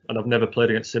Sibbers, and I've never played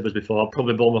against Sibbers before. I'll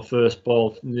probably bowl my first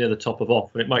ball near the top of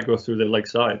off, and it might go through the leg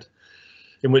side.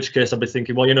 In which case, I'll be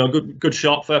thinking, well, you know, good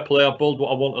shot, fair play. I bowled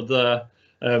what I wanted there.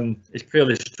 It's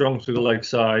fairly strong through the leg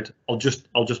side. I'll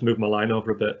just move my line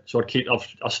over a bit. So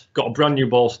I've got a brand new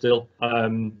ball still.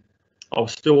 I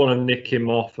still want to nick him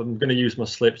off. I'm going to use my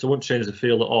slips. I won't change the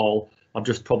field at all. I'll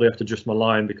just probably have to adjust my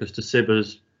line, because to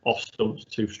Sibbers off stumps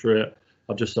too straight,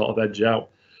 I'll just sort of edge out.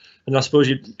 And I suppose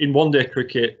in one-day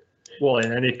cricket, well,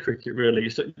 in any cricket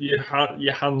really, your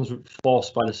hands are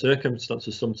forced by the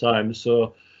circumstances sometimes.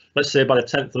 So let's say by the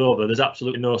 10th over, there's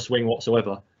absolutely no swing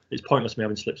whatsoever. It's pointless me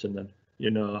having slips in then. You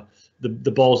know,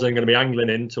 the ball's then going to be angling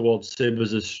in towards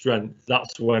Sibbers' strength.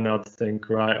 That's when I'd think,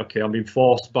 right, okay, I'm being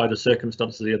forced by the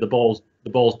circumstances here. The ball's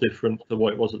different to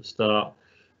what it was at the start.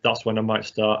 That's when I might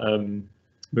start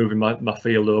moving my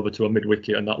field over to a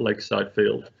mid-wicket and that leg side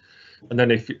field. And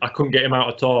then if I couldn't get him out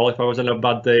at all, if I was in a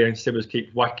bad day and Sibbers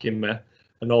keeps whacking me,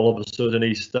 and all of a sudden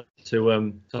he starts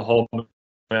to hold me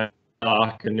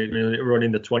back and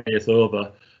running the 20th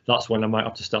over, that's when I might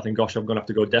have to start thinking, gosh, I'm going to have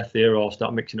to go death here, or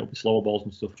start mixing up with slower balls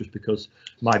and stuff, just because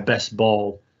my best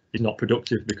ball is not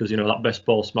productive, because, you know, that best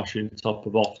ball smashing top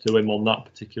of off to him on that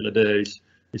particular day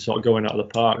is sort of going out of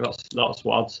the park. That's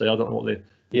what I'd say. I don't know what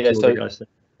the other guys think.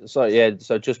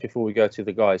 So just before we go to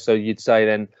the guys, so you'd say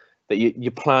then that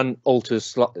your plan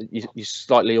alters, you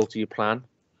slightly alter your plan,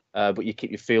 but you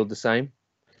keep your field the same.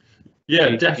 Yeah,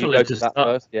 definitely to start start.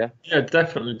 First, yeah,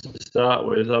 definitely to start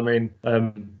with. I mean,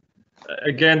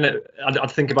 again,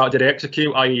 I'd think about, did I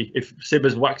execute? I.e., if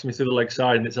Sibbers whacks me through the leg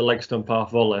side and it's a leg stump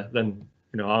half volley, then,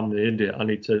 you know, I'm the idiot. I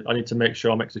need to make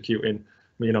sure I'm executing,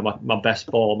 you know, my best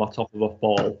ball, my top of off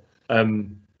ball.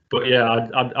 But yeah,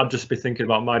 I'd just be thinking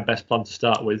about my best plan to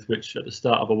start with, which at the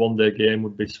start of a one-day game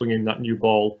would be swinging that new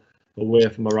ball away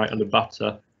from a right-handed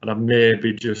batter, and I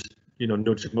maybe just, you know,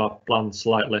 nudge my plan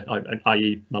slightly,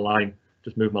 i.e. my line,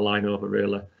 just move my line over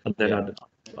really, and then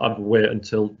I'd wait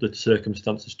until the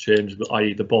circumstances change,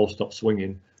 i.e. the ball stopped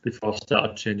swinging, before I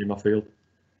started changing my field.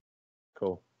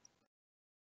 Cool.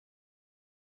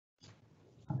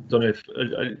 Don't know if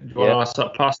you want to ask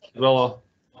that past as well. Or?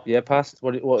 Yeah, past.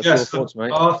 What's your thoughts,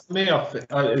 mate? For me,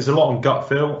 there's a lot on gut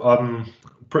feel.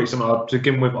 Pretty similar. To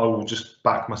begin with, I will just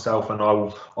back myself, and I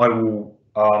will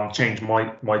change my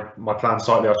plan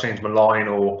slightly. I'll change my line,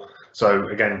 or so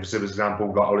again, for Sibbers' example,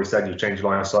 like Ollie said, you change your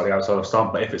line slightly outside of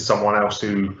stump. But if it's someone else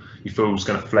who you feel is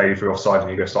going to flay through offside,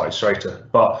 and you go slightly straighter.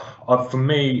 But for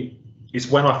me, it's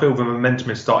when I feel the momentum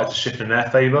has started to shift in their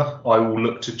favour, I will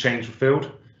look to change the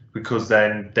field, because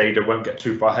then Data won't get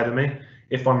too far ahead of me.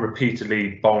 if I'm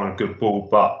repeatedly bowling a good ball,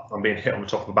 but I'm being hit on the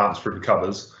top of the bounce through the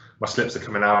covers, my slips are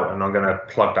coming out, and I'm going to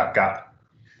plug that gap.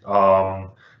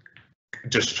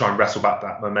 Just to try and wrestle back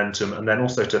that momentum, and then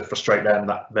also to frustrate them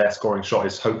that their scoring shot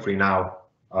is hopefully now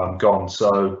gone.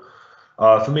 So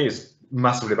for me, it's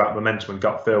massively about momentum and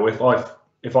gut feel. If I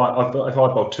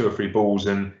bowl 2 or 3 balls,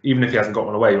 and even if he hasn't got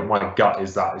one away, but my gut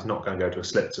is that he's not going to go to a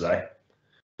slip today.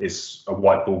 It's a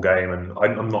white ball game, and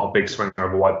I'm not a big swinger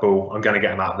of a white ball. I'm going to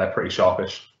get him out of there pretty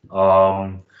sharpish.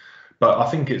 But I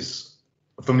think it's,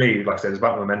 for me, like I said, it's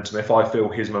about momentum. If I feel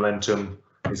his momentum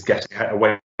is getting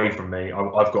away from me,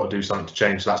 I've got to do something to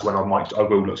change. So that's when I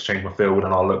will look to change my field,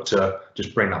 and I'll look to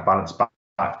just bring that balance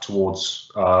back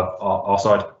towards our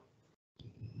side.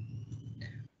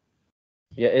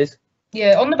 Yeah, it is.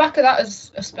 Yeah, on the back of that,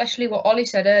 especially what Ollie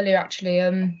said earlier, actually,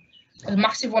 a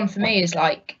massive one for me is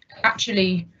like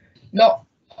actually not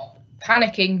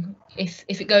panicking if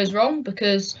it goes wrong,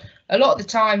 because a lot of the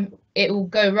time it will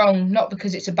go wrong not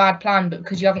because it's a bad plan, but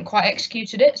because you haven't quite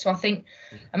executed it. So I think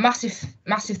a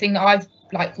massive thing that I've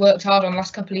like worked hard on the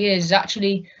last couple of years is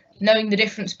actually knowing the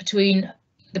difference between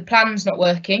the plan's not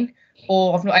working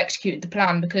or I've not executed the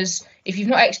plan. Because if you've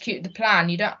not executed the plan,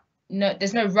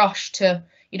 there's no rush to,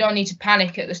 you don't need to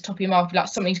panic at the top of your mouth like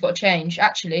something's got to change.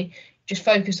 Actually, just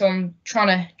focus on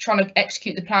trying to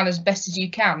execute the plan as best as you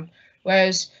can.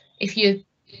 Whereas if you're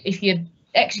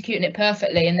executing it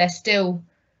perfectly and they're still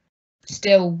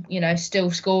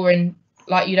scoring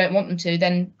like you don't want them to,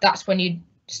 then that's when you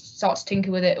start to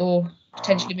tinker with it or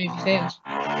potentially move your field.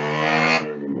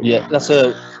 Yeah, that's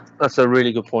a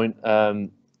really good point.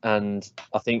 And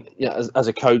I think, as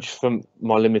a coach, from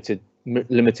my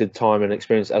limited time and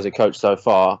experience as a coach so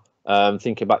far,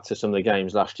 thinking back to some of the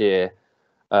games last year,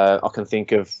 I can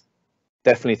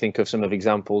definitely think of some of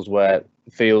examples where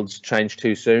fields changed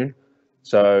too soon.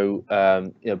 So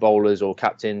bowlers or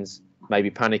captains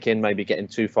maybe panicking, maybe getting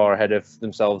too far ahead of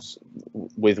themselves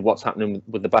with what's happening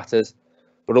with the batters.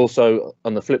 But also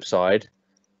on the flip side,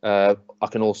 I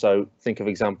can also think of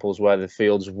examples where the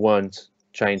fields weren't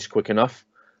changed quick enough,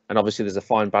 and obviously there's a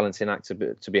fine balancing act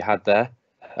to be had there.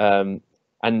 And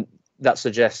that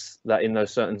suggests that in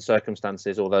those certain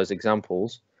circumstances or those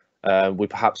examples, we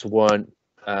perhaps weren't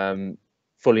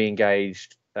fully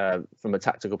engaged from a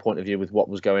tactical point of view with what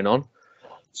was going on.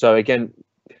 So again,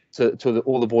 to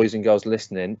all the boys and girls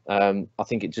listening, I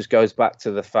think it just goes back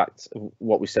to the fact of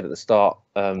what we said at the start.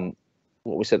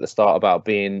 About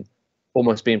being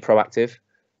proactive.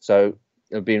 So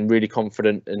being really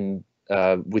confident and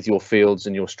with your fields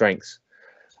and your strengths,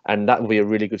 and that will be a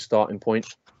really good starting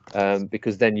point.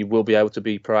 Because then you will be able to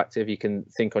be proactive. You can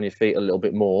think on your feet a little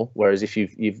bit more. Whereas if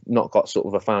you've not got sort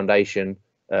of a foundation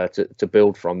to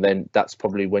build from, then that's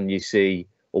probably when you see,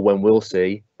 or when we'll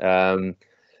see,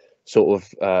 sort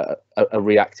of a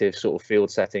reactive sort of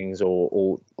field settings,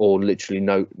 or literally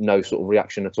no sort of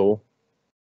reaction at all.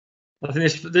 I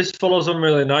think this follows on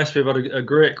really nicely. We've had a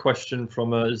great question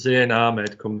from Zain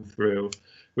Ahmed come through,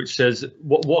 which says,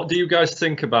 what do you guys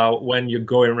think about when you're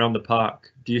going around the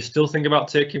park? Do you still think about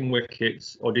taking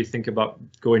wickets, or do you think about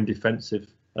going defensive?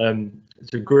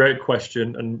 It's a great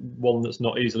question and one that's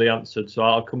not easily answered. So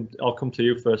I'll come to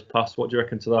you first, Pass. What do you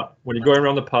reckon to that? When you're going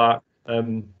around the park,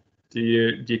 do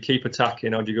you keep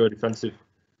attacking, or do you go defensive?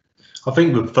 I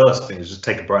think the first thing is just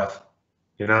take a breath.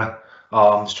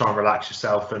 Just try and relax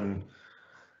yourself and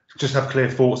just have clear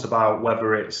thoughts about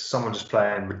whether it's someone just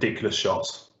playing ridiculous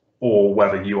shots or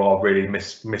whether you are really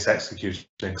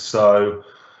mis-executing. So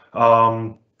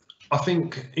I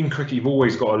think in cricket you've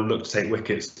always got to look to take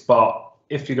wickets, but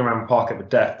if you go around the park at the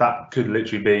death, that could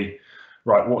literally be,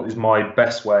 right, what is my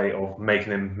best way of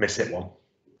making him miss hit one?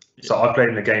 Yeah. So I played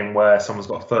in a game where someone's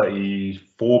got a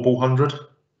 34 ball 100,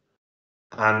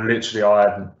 and literally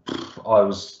I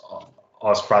was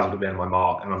frazzled at the end of my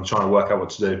mark, and I'm trying to work out what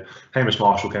to do. Hamish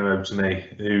Marshall came over to me,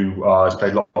 who has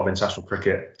played a lot of international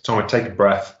cricket, told me to take a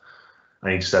breath,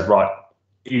 and he just said, right,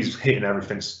 he's hitting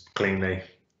everything cleanly.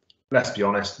 Let's be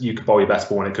honest, you could bowl your best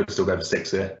ball and it could still go for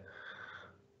 6 here.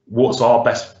 What's our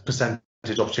best percentage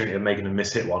opportunity of making him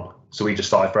miss hit one? So we just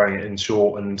started throwing it in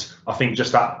short, and I think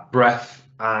just that breath,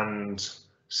 and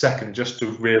second, just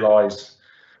to realise,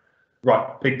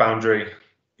 right, big boundary,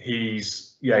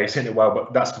 he's hitting it well,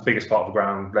 but that's the biggest part of the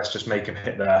ground. Let's just make him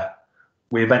hit there.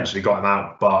 We eventually got him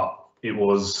out, but it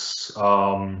was,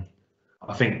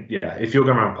 I think, if you're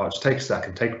going around the park, just take a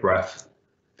second, take a breath,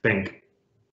 think,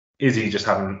 is he just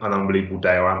having an unbelievable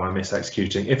day, or am I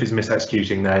mis-executing? If he's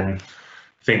mis-executing, then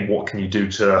think, what can you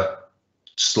do to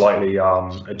slightly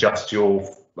adjust your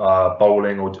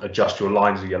bowling or adjust your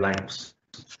lines or your lengths?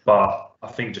 But I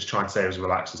think just try and stay as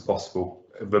relaxed as possible.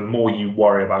 the more you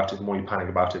worry about it, the more you panic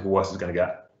about it, the worse it's going to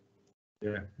get.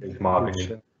 Yeah, in my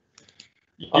opinion.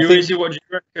 Issy, what do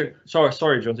you reckon?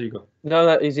 Sorry, John, you go.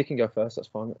 No, Issy can go first. That's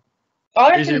fine.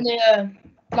 I reckon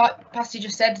like Pasty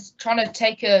just said, trying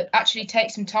to actually take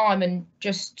some time and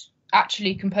just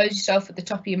actually compose yourself at the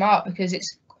top of your mark, because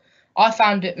I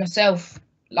found it myself,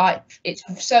 like it's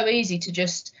so easy to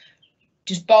just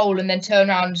bowl and then turn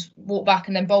around, walk back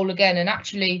and then bowl again, and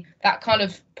actually that kind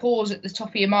of pause at the top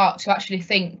of your mark to actually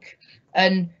think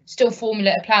and still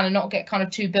formulate a plan and not get kind of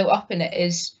too built up in it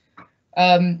is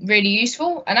really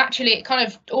useful. And actually it kind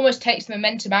of almost takes the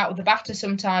momentum out of the batter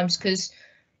sometimes, because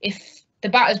if the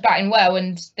batter's batting well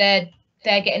and they're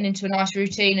getting into a nice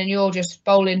routine and you're just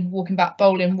bowling, walking back,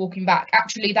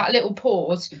 actually that little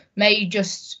pause may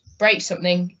just break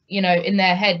something, in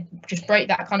their head, just break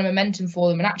that kind of momentum for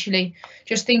them. And actually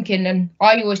just thinking, and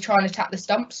I always try and attack the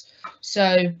stumps.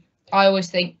 So I always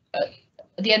think at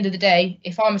the end of the day,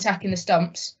 if I'm attacking the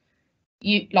stumps,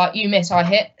 you miss, I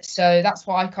hit. So that's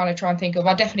what I kind of try and think of.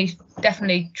 I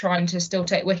definitely trying to still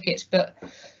take wickets, but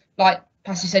like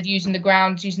Passy said, using the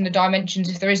ground, using the dimensions.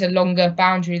 If there is a longer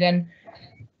boundary, then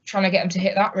trying to get them to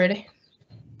hit that, really.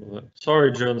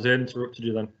 Sorry, Jones, I interrupted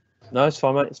you then. No, it's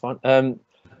fine, mate. It's fine.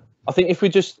 I think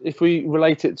if we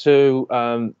relate it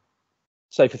to,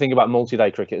 say, if you think about multi-day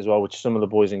cricket as well, which some of the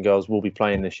boys and girls will be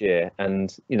playing this year,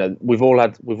 and we've all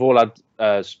had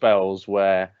spells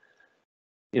where,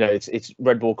 it's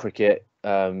red ball cricket,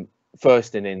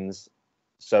 first innings,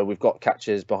 so we've got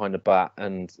catchers behind the bat,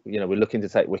 and we're looking to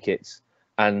take wickets,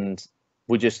 and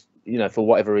we just, for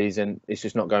whatever reason, it's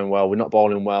just not going well. We're not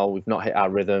bowling well. We've not hit our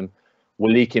rhythm.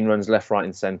 We're leaking runs left, right,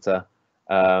 and centre.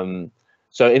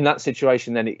 So in that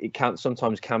situation, then it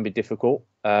sometimes can be difficult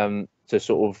to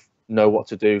sort of know what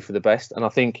to do for the best. And I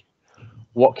think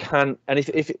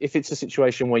if it's a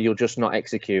situation where you're just not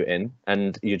executing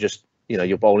and you're just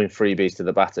you're bowling freebies to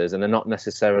the batters, and they're not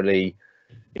necessarily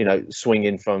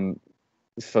swinging from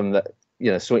the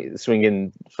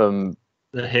swinging from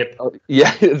the hip.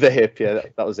 The hip. Yeah,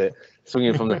 that was it.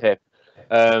 Swinging from the hip.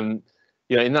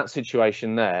 In that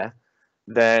situation there,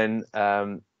 then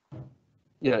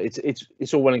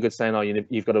it's all well and good saying, oh,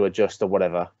 you've got to adjust or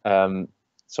whatever.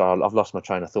 Sorry, I've lost my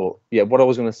train of thought. Yeah, what I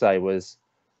was going to say was,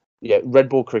 red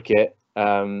ball cricket.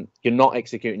 You're not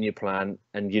executing your plan,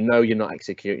 and you're not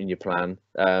executing your plan.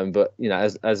 But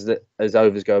as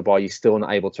overs go by, you're still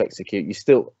not able to execute.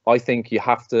 I think you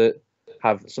have to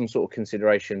have some sort of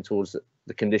consideration towards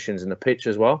the conditions and the pitch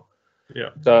as well. Yeah.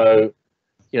 So,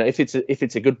 if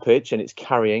it's a good pitch and it's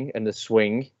carrying and the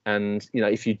swing, and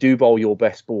if you do bowl your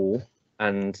best ball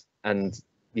and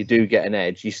you do get an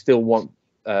edge, you still want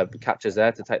catchers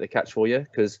there to take the catch for you,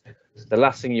 because the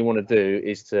last thing you want to do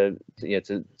is to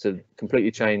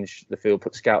completely change the field,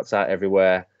 put scouts out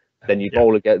everywhere, then you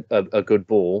bowl a good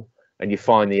ball and you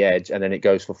find the edge, and then it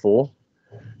goes for 4.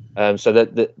 So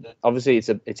that obviously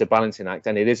it's a balancing act,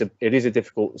 and it is a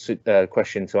difficult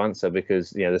question to answer, because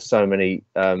there's so many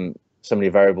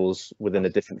variables within the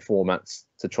different formats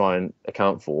to try and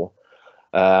account for.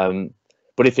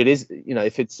 But if it is,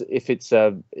 if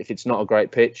it's not a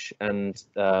great pitch and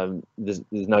there's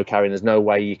no carrying, there's no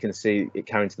way you can see it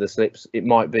carrying to the slips, it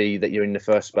might be that you're in the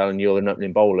first spell and you're an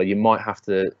opening bowler. You might have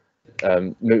to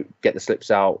get the slips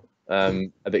out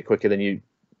a bit quicker than you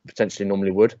potentially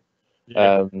normally would.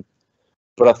 Yeah.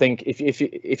 But I think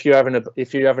if you're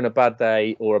having a bad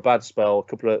day or a bad spell, a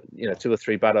couple of 2 or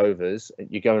 3 bad overs,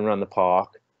 you're going around the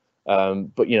park,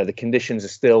 but the conditions are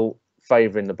still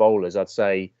favouring the bowlers, I'd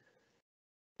say.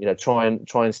 Try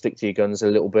and stick to your guns a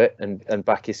little bit and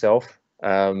back yourself.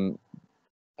 And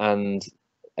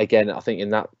again, I think in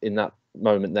that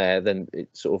moment there, then it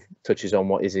sort of touches on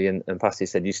what Issy and Pasty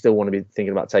said. You still want to be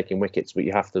thinking about taking wickets, but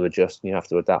you have to adjust and you have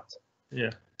to adapt.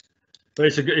 Yeah, but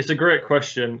it's a great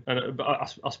question, and I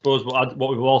suppose what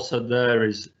we've all said there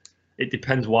is it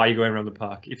depends why you're going around the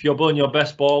park. If you're bowling your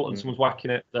best ball and someone's whacking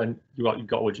it, then you've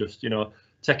got to adjust.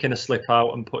 Taking a slip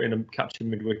out and catching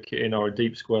mid-wicket in, or a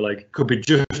deep square leg, could be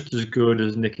just as good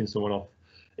as nicking someone off.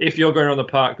 If you're going around the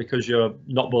park because you're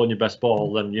not bowling your best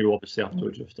ball, then you obviously have to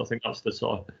adjust. I think that's the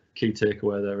sort of key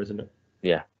takeaway there, isn't it?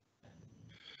 Yeah.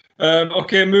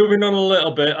 Okay, moving on a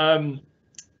little bit.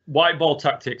 White ball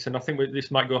tactics, and I think this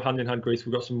might go hand in hand, Grace.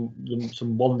 We've got some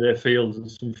one-day fields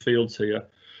and some fields here.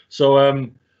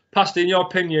 So, Pasty, in your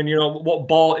opinion, what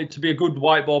ball to be a good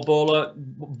white ball bowler?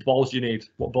 What balls do you need?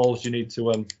 What balls do you need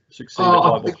to succeed at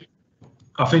white ball?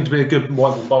 I think to be a good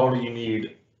white ball bowler, you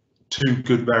need 2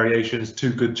 good variations,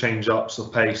 2 good change-ups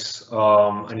of pace,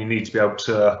 and you need to be able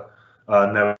to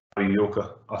know your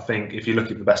Yorker. I think if you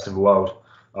look at the best in the world,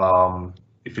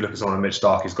 if you look at someone like Mitch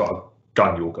Stark, he's got a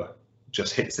gun Yorker.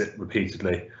 just hits it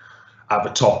repeatedly. At the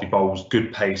top, he bowls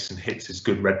good pace and hits his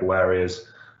good red ball areas,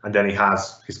 and then he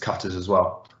has his cutters as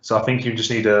well. So I think you just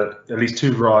need at least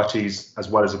 2 varieties as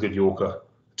well as a good Yorker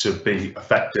to be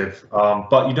effective.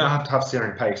 But you don't have to have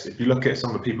searing pace. If you look at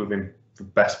some of the people who've been the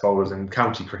best bowlers in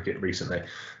county cricket recently,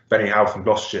 Benny Howe from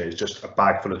Gloucestershire is just a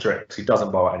bag full of tricks. He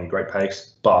doesn't bowl at any great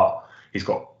pace, but he's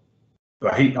got.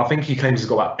 I think he claims he's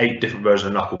got about 8 different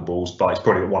versions of knuckleballs, but he's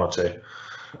probably got 1 or 2.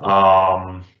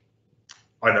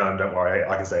 I know, don't worry,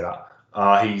 I can say that.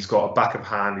 He's got a back of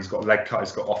hand, he's got leg cutters,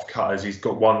 he's got off cutters, he's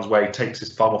got ones where he takes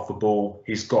his thumb off the ball.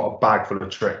 He's got a bag full of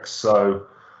tricks. So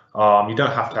you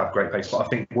don't have to have great pace, but I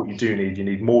think what you do need, you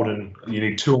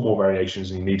need 2 or more variations,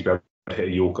 and you need to be able to hit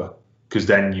a Yorker, because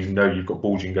then you know you've got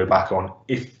balls you can go back on.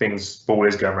 If ball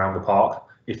is going around the park,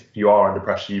 if you are under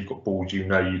pressure, you've got balls you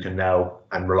know you can nail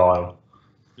and rely on.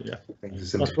 Yeah,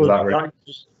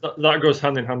 that goes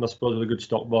hand in hand, I suppose, with a good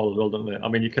stock ball as well, doesn't it? I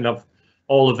mean, you can have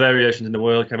all the variations in the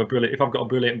world. You can have a brilliant. If I've got a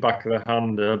brilliant back of the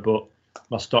hand, but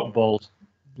my stock ball's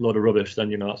a load of rubbish, then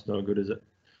that's no good, is it?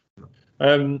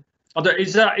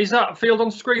 Is that field on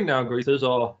screen now, Greethers,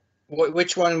 or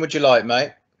which one would you like,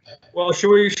 mate? Well, should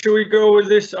we go with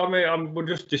this? I mean, we'll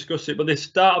just discuss it. But this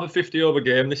start of a 50-over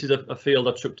game. This is a field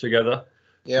I took together.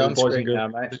 Yeah, on screen now,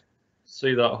 mate.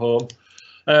 See that at home.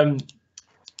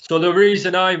 So the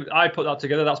reason I put that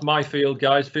together, that's my field,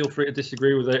 guys. Feel free to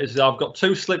disagree with it. Is I've got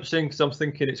 2 slips in because I'm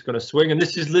thinking it's going to swing, and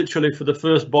this is literally for the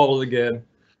first ball of the game.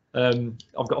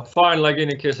 I've got a fine leg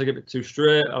in case I get it too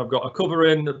straight. I've got a cover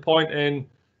in, a point in,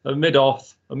 a mid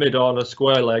off, a mid on, a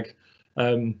square leg.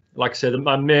 Like I said,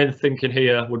 my main thinking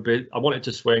here would be I want it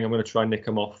to swing. I'm going to try and nick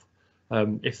them off.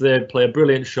 If they play a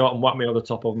brilliant shot and whack me on the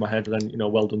top of my head, then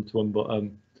well done to them. But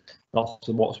that's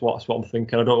what I'm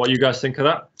thinking. I don't know what you guys think of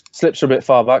that. Slips are a bit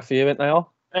far back for you, aren't they?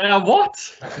 All. What?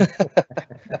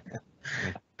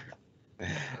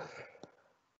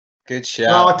 Good shout.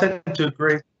 No, I tend to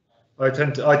agree. I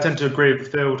tend to agree with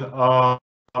the field.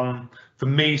 For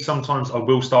me, sometimes I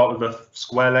will start with a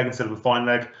square leg instead of a fine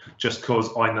leg, just because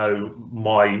I know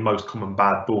my most common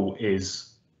bad ball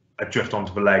is a drift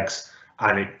onto the legs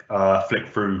and it flick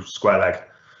through square leg.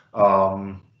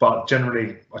 But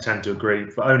generally, I tend to agree.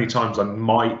 The only times I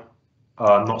might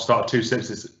not start at 2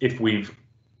 slips is if we've,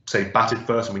 say, batted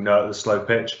first and we know it's a slow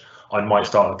pitch. I might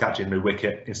start with catching the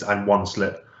wicket and 1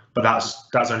 slip. But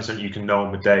that's only something you can know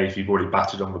on the day if you've already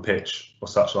batted on the pitch or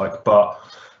such like. But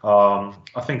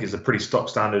I think it's a pretty stock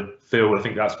standard field. I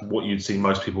think that's what you'd see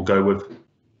most people go with.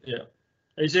 Yeah.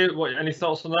 Issy, any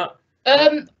thoughts on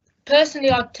that?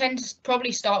 Personally, I tend to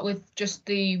probably start with just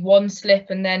the 1 slip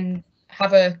and then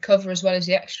have a cover as well as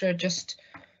the extra, just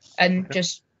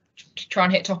try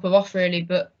and hit top of off really.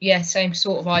 But yeah, same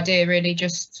sort of idea really,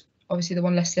 just obviously the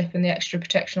 1 less slip and the extra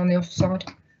protection on the offside.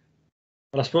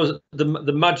 And I suppose the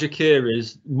magic here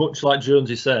is, much like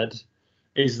Jonesy said,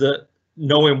 is that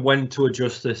knowing when to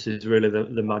adjust this is really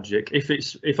the magic.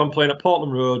 If I'm playing at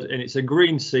Portland Road and it's a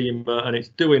green seamer and it's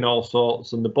doing all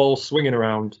sorts and the ball's swinging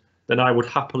around, then I would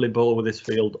happily bowl with this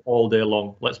field all day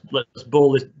long. Let's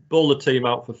bowl the team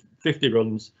out for 50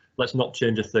 runs. Let's not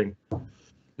change a thing.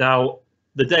 Now,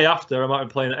 the day after, I might be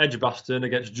playing at Edgbaston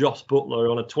against Joss Butler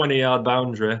on a 20-yard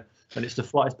boundary, and it's the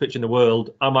flattest pitch in the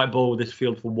world. I might bowl with this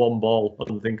field for 1 ball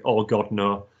and think, oh God,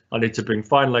 no. I need to bring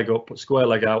fine leg up, put square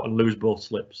leg out, and lose both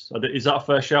slips. Is that a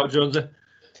fair shout, Jonesy?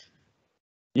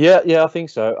 Yeah, I think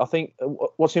so. I think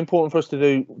what's important for us to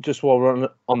do, just while we're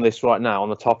on this right now, on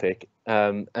the topic,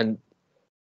 and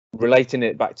relating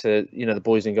it back to the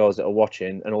boys and girls that are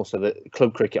watching, and also the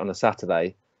club cricket on a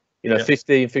Saturday.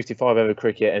 50 and 55 over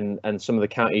cricket and some of the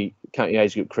county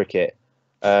age group cricket.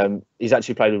 He's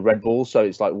actually played with red balls, so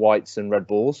it's like whites and red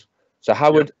balls. So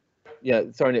how would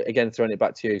throwing it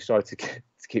back to you? Sorry to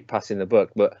keep passing the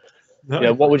book, but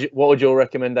what would your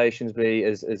recommendations be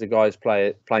as a guy's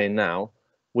playing now?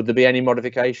 Would there be any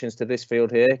modifications to this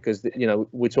field here? Because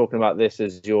we're talking about this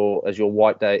as your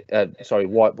white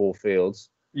ball fields.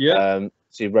 Yeah.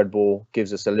 So red ball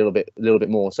gives us a little bit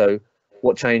more. So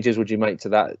what changes would you make to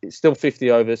that? It's still 50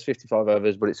 overs, 55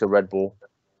 overs, but it's a red ball.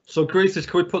 So, Greethers,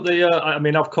 can we put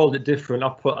I've called it different.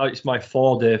 I've put it's my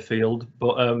 4-day field,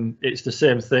 but it's the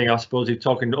same thing. I suppose you're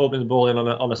talking opening the ball in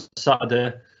on a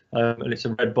Saturday, and it's a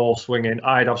red ball swinging.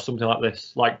 I'd have something like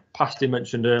this. Like Pasty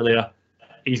mentioned earlier,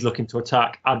 he's looking to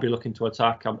attack. I'd be looking to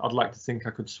attack. I'd like to think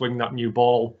I could swing that new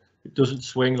ball. It doesn't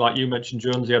swing like you mentioned,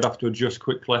 Jonesy. I'd have to adjust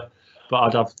quickly, but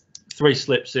I'd have 3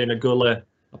 slips in, a gully,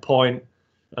 a point,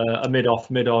 a mid off,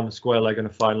 mid on, a square leg, and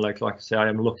a fine leg. Like I say, I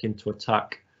am looking to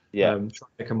attack. Yeah, try to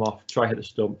pick them off, try hit the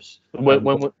stumps.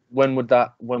 When would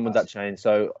that change?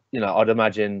 So I'd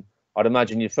imagine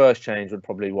your first change would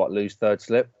probably lose 3rd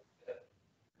slip.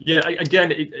 Yeah,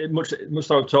 again, much like we've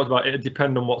talked about, it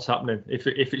depends on what's happening. If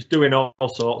it's doing all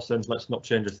sorts, then let's not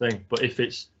change a thing. But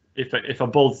if I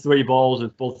bowled 3 balls,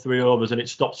 I've bowled 3 overs, and it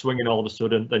stopped swinging all of a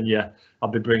sudden, then yeah, I'll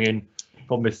be bringing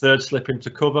probably 3rd slip into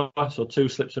cover, so 2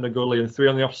 slips in a gully and 3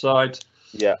 on the offside.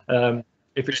 Yeah.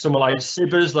 If it's someone like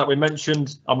Sibbers, like we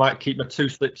mentioned, I might keep my 2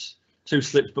 slips,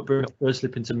 but bring a 3rd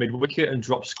slip into mid wicket and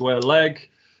drop square leg.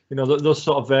 You know, those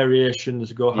sort of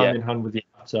variations go hand in hand with the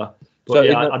actor. But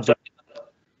so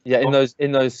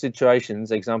in those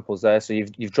situations, examples there. So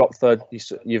you've dropped 3rd,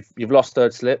 you've lost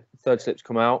 3rd slip. 3rd slip's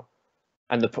come out,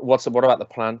 and what about the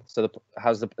plan? So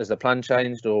has the plan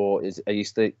changed, or are you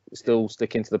still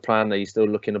sticking to the plan? Are you still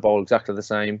looking to bowl exactly the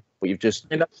same, but you've just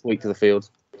tweaked to the field?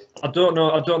 I don't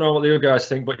know what the other guys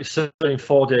think, but certainly in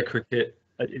 4-day cricket,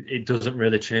 it doesn't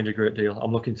really change a great deal.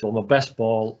 I'm looking to my best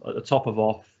ball at the top of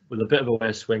off with a bit of a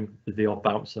way swing with the odd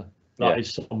bouncer. That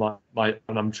is sort of my,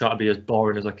 and I'm trying to be as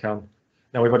boring as I can.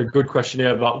 Now, we've had a good question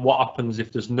here about what happens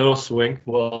if there's no swing.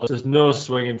 Well, if there's no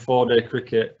swing in 4-day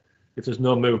cricket, if there's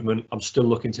no movement, I'm still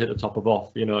looking to hit the top of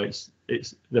off. You know, it's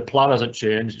the plan hasn't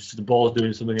changed. It's just the ball's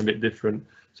doing something a bit different.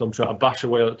 So I'm trying to bash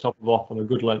away at the top of off on a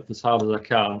good length as hard as I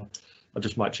can. I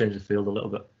just might change the field a little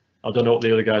bit. I don't know what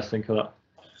the other guys think of that.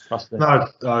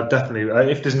 No,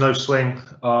 definitely. If there's no swing,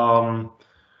 probably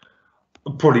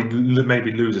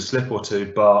maybe lose a slip or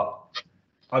 2, but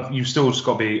you've still just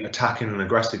got to be attacking and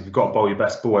aggressive. You've got to bowl your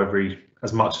best ball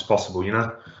as much as possible, you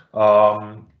know.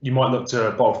 You might look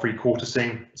to bowl 3/4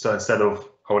 seam, so instead of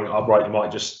holding it upright, you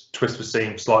might just twist the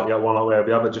seam slightly one way or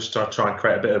the other, just to try and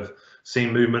create a bit of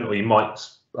seam movement. Or you might,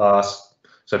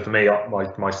 so for me,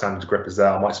 my standard grip is there.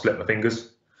 I might split my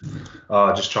fingers,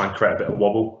 just try and create a bit of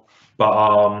wobble.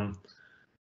 But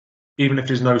even if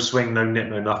there's no swing, no nip,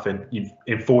 no nothing, in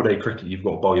 4-day cricket, you've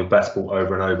got to bowl your best ball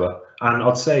over and over. And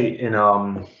I'd say in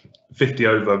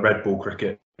 50-over red ball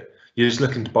cricket, you're just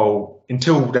looking to bowl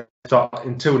until they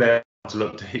to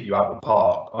look to hit you out of the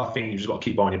park. I think you just got to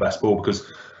keep bowling your best ball,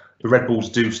 because the red balls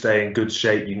do stay in good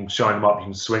shape. You can shine them up, you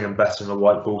can swing them better than a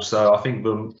white ball. So I think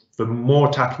the more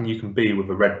attacking you can be with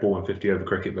a red ball in 50-over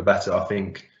cricket, the better. I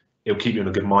think it'll keep you in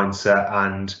a good mindset,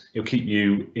 and it'll keep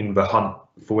you in the hunt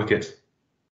for wickets.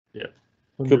 Yeah,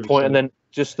 100%. Good point. And then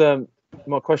just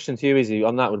my question to you, Issy,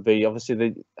 on that would be,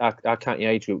 obviously our county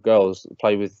age group girls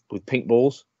play with pink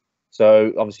balls.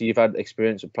 So obviously you've had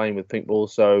experience of playing with pink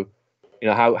balls. So you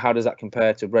know, how does that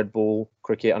compare to red ball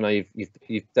cricket? I know you've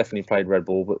definitely played red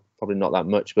ball, but probably not that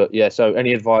much. But yeah, so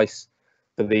any advice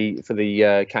for the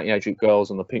county age group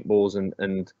girls on the pink balls,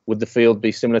 and would the field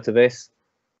be similar to this?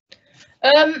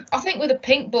 I think with a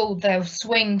pink ball, they'll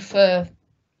swing for,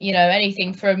 you know,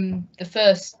 anything from the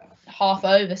first half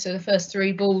over, so the first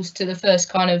 3 balls, to the first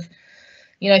kind of,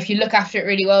 you know, if you look after it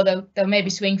really well, they'll maybe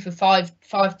swing for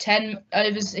 5-10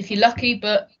 overs if you're lucky.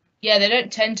 But yeah, they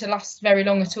don't tend to last very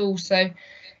long at all. So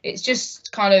it's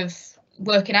just kind of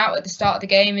working out at the start of the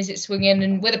game, is it swinging?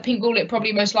 And with a pink ball, it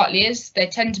probably most likely is. They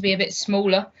tend to be a bit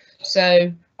smaller.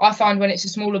 So I find when it's a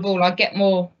smaller ball, I get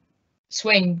more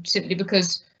swing, simply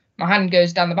because my hand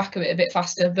goes down the back of it a bit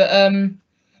faster. But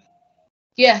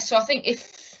yeah, so I think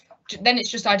then it's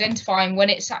just identifying when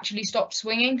it's actually stopped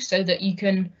swinging, so that you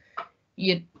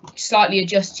slightly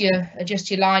adjust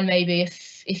your line. Maybe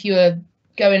if you were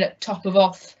going at top of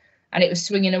off and it was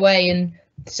swinging away and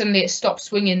suddenly it stopped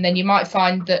swinging, then you might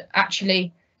find that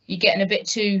actually you're getting a bit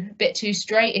too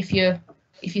straight if you're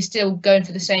still going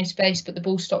for the same space but the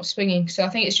ball stops swinging. So I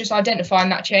think it's just identifying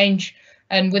that change.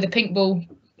 And with a pink ball,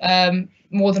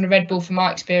 more than a red ball, from my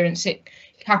experience, it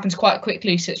happens quite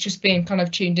quickly. So it's just being kind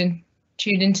of tuned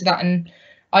into that and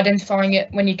identifying it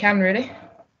when you can, really.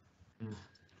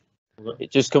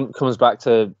 It just comes back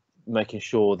to making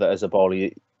sure that as a bowler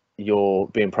you're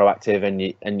being proactive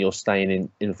and you're staying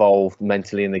involved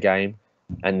mentally in the game,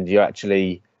 and you're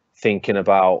actually thinking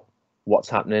about what's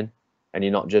happening, and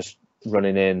you're not just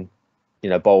running in, you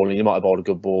know, bowling. You might have bowled a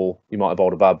good ball, you might have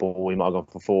bowled a bad ball, you might have gone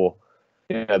for 4.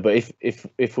 You know, but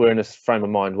if we're in a frame of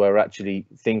mind where we're actually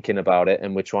thinking about it,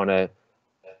 and we're trying to,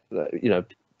 you know,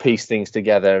 piece things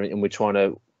together, and we're trying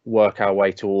to work our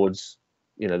way towards,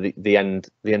 you know, the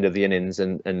end of the innings,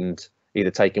 and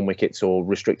either taking wickets or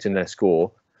restricting their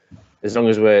score, as long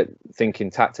as we're thinking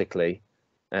tactically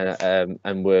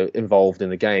and we're involved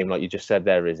in the game, like you just said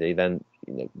there, Issy, then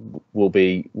you know, we'll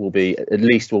be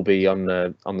on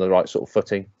the right sort of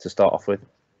footing to start off with.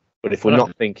 But if we're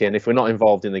not thinking, if we're not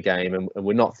involved in the game, and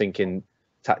we're not thinking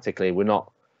tactically, we're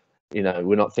not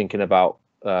thinking about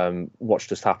what's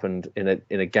just happened in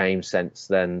a game sense,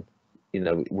 then you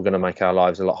know we're going to make our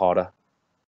lives a lot harder.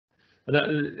 And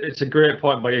it's a great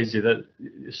point by Issy that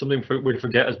it's something we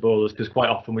forget as bowlers, because quite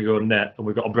often we go net and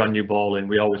we've got a brand new ball in,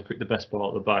 we always pick the best ball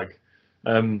out of the bag.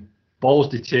 Balls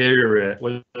deteriorate,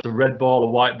 whether it's a red ball, a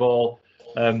white ball.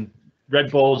 Red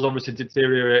balls obviously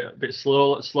deteriorate a bit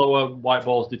slower, white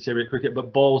balls deteriorate quicker,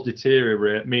 but balls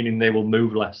deteriorate, meaning they will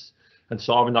move less. And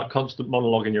so having that constant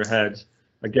monologue in your head,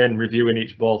 again, reviewing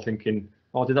each ball, thinking,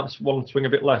 oh, did that one swing a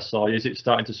bit less, or is it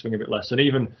starting to swing a bit less? And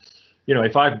even, you know,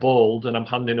 if I bowled and I'm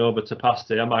handing over to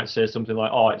Pasty, I might say something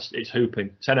like, oh, it's hooping,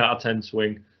 10 out of 10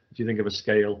 swing. If you think of a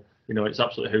scale, you know, it's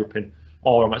absolutely hooping.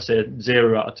 Or I might say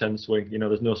 0 out of 10 swing, you know,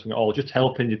 there's no swing at all. Just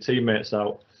helping your teammates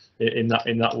out in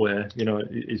that way, you know,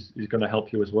 is going to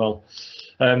help you as well.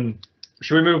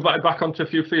 Should we move back onto a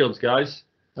few fields, guys?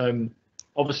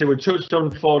 Obviously, we've touched on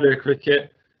 4-day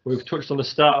cricket. We've touched on the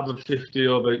start of a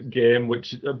 50-over game,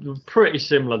 which is pretty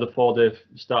similar, the 4-day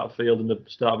start field and the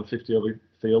start of a 50-over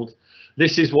field.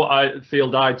 This is what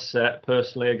I'd set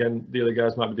personally. Again, the other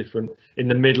guys might be different, in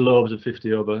the middle overs of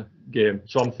 50-over game.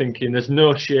 So I'm thinking there's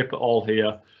no shape at all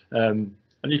here. And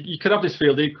you could have this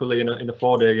field equally in a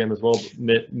 4-day game as well.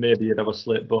 Maybe you'd have a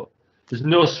slip, but there's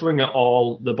no swing at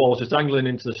all. The ball's just angling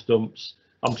into the stumps.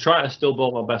 I'm trying to still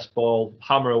bowl my best ball,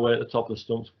 hammer away at the top of the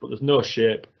stumps, but there's no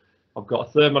shape. I've got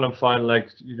a third man and fine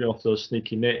leg, you know, for those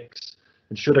sneaky nicks.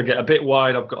 And should I get a bit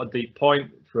wide, I've got a deep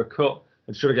point for a cut.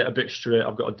 And should I get a bit straight,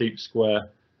 I've got a deep square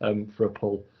for a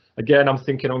pull. Again, I'm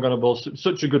thinking I'm going to bowl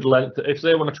such a good length that if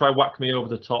they want to try whack me over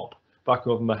the top, back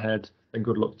over my head, then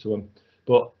good luck to them.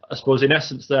 But I suppose in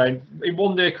essence there, in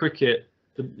 1-day cricket,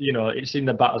 you know, it's in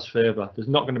the batter's favour. There's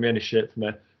not going to be any shape for me.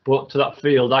 But to that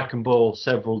field, I can bowl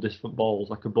several different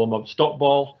balls. I can bowl my stop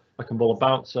ball, I can bowl a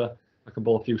bouncer, I can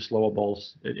bowl a few slower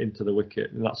balls into the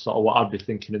wicket. And that's sort of what I'd be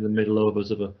thinking in the middle overs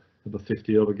of a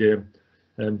 50-over game.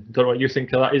 Don't know what you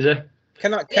think of that, Issy?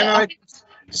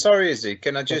 Sorry, Issy,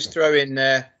 can I just throw in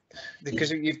there, because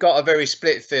you've got a very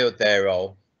split field there,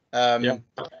 Ol. A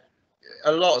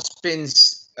lot's been,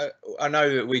 I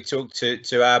know that we talked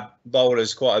to our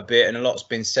bowlers quite a bit, and a lot's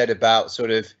been said about sort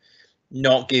of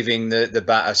not giving the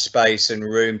batter space and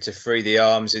room to free the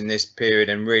arms in this period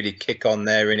and really kick on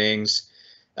their innings,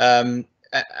 and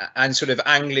sort of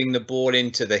angling the ball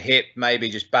into the hip, maybe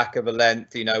just back of a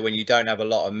length, you know, when you don't have a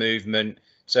lot of movement,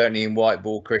 certainly in white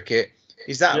ball cricket.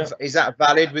 Is that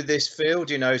valid with this field?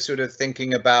 You know, sort of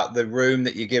thinking about the room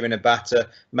that you're giving a batter,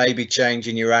 maybe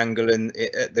changing your angle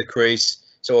at the crease,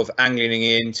 sort of angling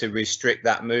in to restrict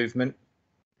that movement.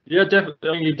 Yeah, definitely.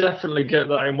 I mean, you definitely get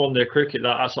that in 1-day cricket,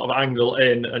 that sort of angle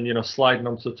in and, you know, sliding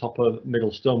onto the top of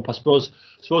middle stump. I suppose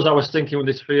I was thinking with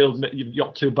this field, you've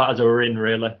got 2 batters that are in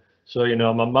really. So, you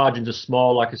know, my margins are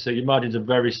small. Like I say, your margins are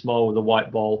very small with a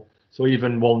white ball. So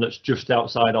even one that's just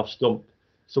outside off stump,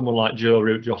 someone like Joe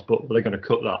Root, Josh Butler, they're going to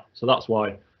cut that. So that's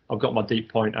why I've got my deep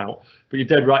point out. But you're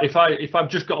dead right. If I've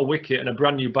just got a wicket and a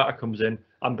brand new batter comes in,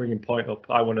 I'm bringing point up.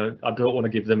 I don't want to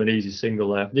give them an easy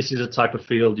single there. This is a type of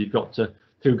field you've got to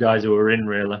 2 guys who are in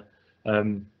really.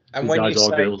 And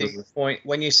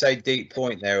when you say deep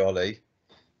point there, Ollie,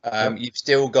 you've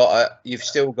still got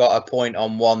a point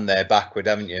on 1 there backward,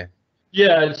 haven't you?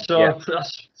 Yeah. So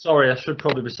sorry, I should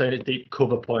probably be saying it deep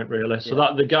cover point really. So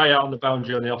that the guy out on the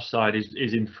boundary on the offside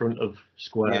is in front of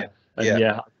square.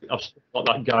 I've still got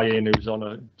that guy in who's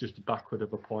on just backward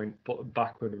of a point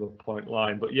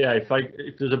line. But yeah, if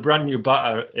there's a brand new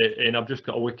batter in, I've just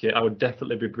got a wicket, I would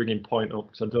definitely be bringing point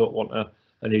up because I don't want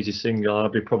an easy single.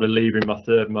 I'd be probably leaving my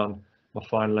third man, my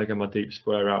fine leg, and my deep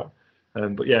square out.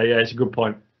 But yeah, it's a good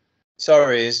point.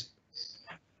 Sorry, Iz.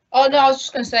 Oh no, I was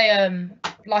just going to say,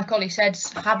 like Ollie said,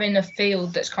 having a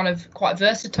field that's kind of quite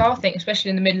versatile, I think, especially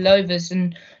in the middle overs,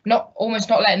 and almost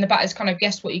not letting the batters kind of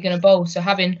guess what you're going to bowl. So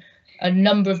having a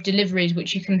number of deliveries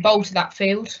which you can bowl to that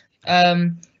field.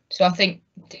 So I think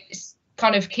it's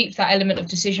kind of keeps that element of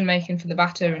decision making for the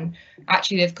batter, and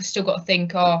actually they've still got to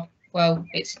think, I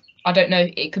don't know,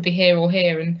 it could be here or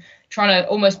here, and trying to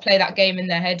almost play that game in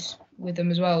their head with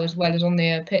them as well as on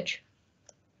the pitch.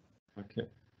 Okay.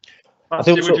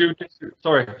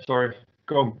 Sorry.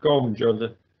 Go on,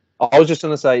 Jonathan. I was just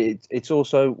going to say it's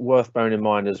also worth bearing in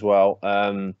mind as well,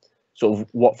 sort of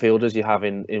what fielders you have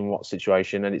in what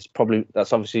situation, and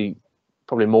that's obviously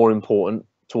probably more important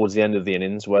towards the end of the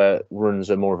innings where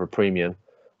runs are more of a premium.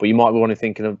 But you might want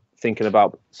to thinking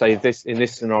about, say, in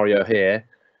this scenario here,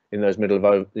 in those middle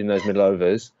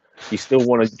overs, you still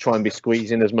want to try and be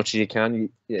squeezing as much as you can.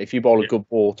 If you bowl a good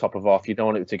ball top of off, you don't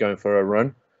want it to go in for a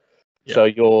run. Yeah. So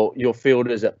your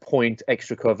fielders at point,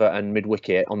 extra cover, and mid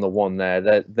wicket on the 1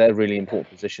 there, they're really important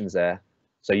positions there.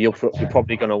 So you're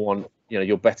probably going to want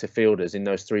your better fielders in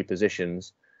those 3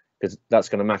 positions, because that's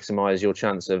going to maximise your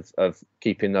chance of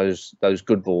keeping those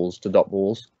good balls to dot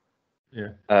balls.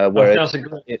 Yeah. Whereas That's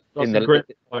a great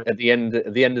point. at the end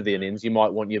of the innings, you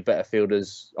might want your better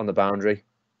fielders on the boundary.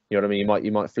 You know what I mean?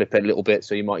 You might flip it a little bit,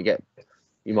 so you might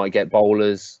get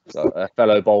bowlers, a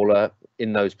fellow bowler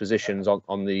in those positions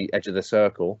on the edge of the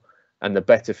circle, and the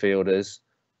better fielders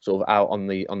sort of out on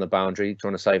the boundary,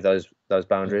 trying to save those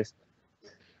boundaries.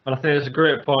 And I think it's a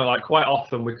great point. Like, quite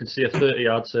often we can see a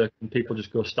 30-yard circle and people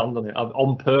just go stand on it. I've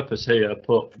on purpose here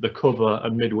put the cover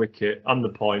and mid wicket and the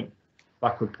point,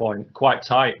 backward point, quite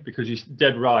tight, because you're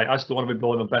dead right. I still want to be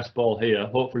bowling the best ball here.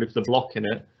 Hopefully, if they're blocking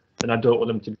it, then I don't want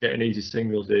them to get an easy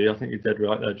singles here. I think you're dead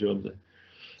right there, Jonesy.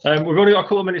 We've only got a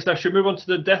couple of minutes left. Should we move on to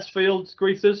the death field,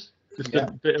 Greethers? Just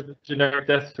a bit of a generic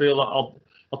death field.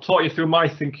 I'll talk you through my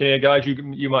thinking here, guys.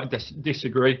 You might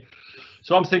disagree.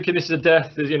 So I'm thinking this is a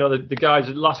death. You know, the guys,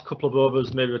 the last couple of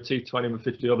overs, maybe a T20 with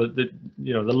 50 over, they're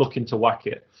looking to whack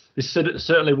it. This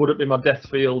certainly wouldn't be my death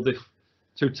field if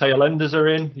two tail enders are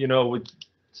in, with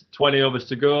 20 overs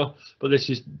to go. But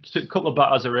this is a couple of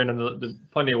batters are in, and there's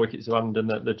plenty of wickets to hand, and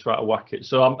they try to whack it.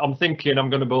 So I'm thinking I'm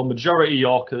going to bowl majority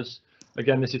Yorkers.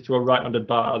 Again, this is to a right-handed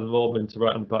batter. They've all been to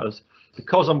right-handed batters.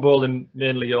 Because I'm bowling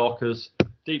mainly Yorkers,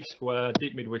 deep square,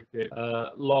 deep mid-wicket,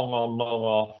 long on, long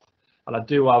off. And I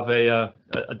do have a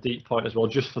deep point as well,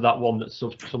 just for that one that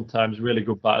sometimes really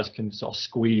good batters can sort of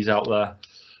squeeze out there.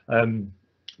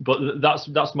 But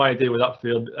that's my idea with that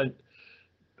field. And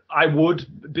I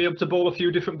would be able to bowl a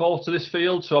few different balls to this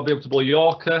field. So I'll be able to bowl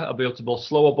Yorker, I'll be able to bowl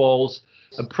slower balls.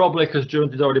 And probably, because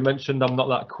Jones had already mentioned I'm not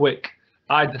that quick,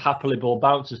 I'd happily bowl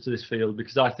bouncers to this field,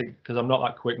 because I think, because I'm not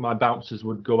that quick, my bouncers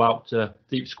would go out to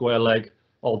deep square leg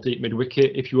or deep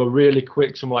mid-wicket. If you were really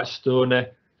quick, someone like Stoney,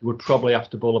 you would probably have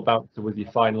to bowl a bouncer with your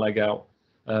fine leg out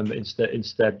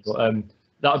instead. But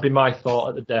that would be my thought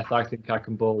at the death. I think I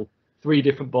can bowl 3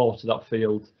 different balls to that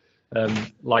field.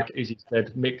 Like Issy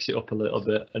said, mix it up a little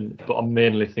bit. But I'm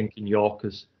mainly thinking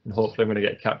Yorkers, and hopefully I'm going to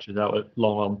get catches out at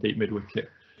long on, deep mid-wicket.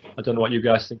 I don't know what you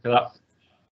guys think of that.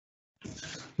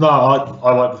 No,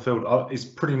 I like the field. It's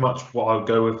pretty much what I would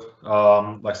go with.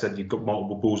 Like I said, you've got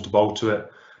multiple balls to bowl to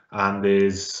it. And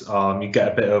you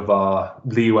get a bit of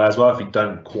leeway as well. If you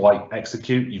don't quite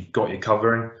execute, you've got your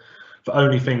covering. The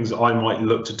only things I might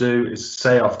look to do is,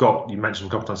 say you mentioned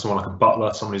a couple of times, someone like a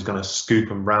butler, someone who's going to scoop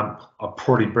and ramp. I'd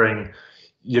probably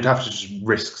you'd have to just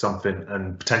risk something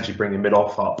and potentially bring your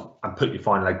mid-off up and put your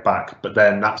fine leg back. But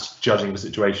then that's judging the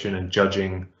situation and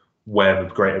judging where the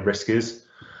greater risk is.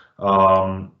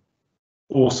 Also,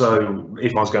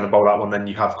 if I was going to bowl that one, then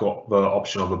you have got the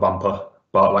option of the bumper.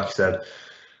 But like you said,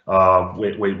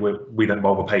 we don't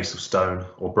bowl the pace of Stone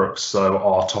or Brooks, so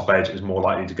our top edge is more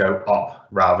likely to go up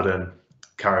rather than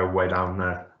carry way down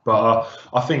there. But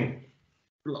I think,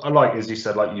 as you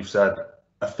said, like you've said,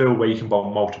 a field where you can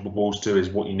bowl multiple balls to is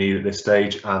what you need at this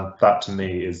stage, and that to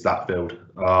me is that field.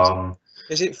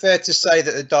 Is it fair to say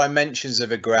that the dimensions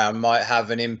of a ground might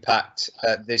have an impact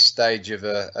at this stage of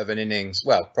an innings?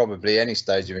 Well, probably any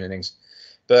stage of an innings,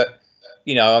 but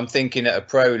I'm thinking at a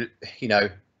pro,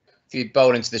 if you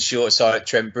bowl into the short side at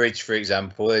Trent Bridge, for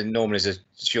example, there normally is a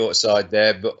short side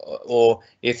there, or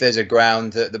if there's a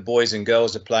ground that the boys and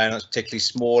girls are playing that's particularly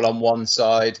small on one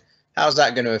side, how's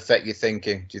that going to affect your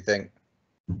thinking, do you think?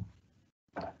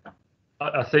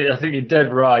 I think you're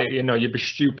dead right. You'd be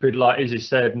stupid, like Izzy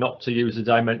said, not to use the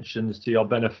dimensions to your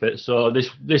benefit. So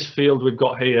this field we've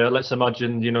got here, let's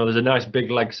imagine, there's a nice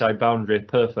big leg side boundary,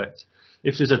 perfect.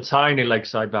 If there's a tiny leg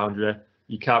side boundary,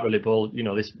 you can't really bowl,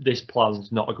 this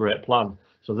plan's not a great plan.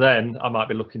 So then I might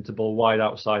be looking to bowl wide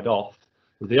outside off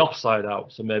with the offside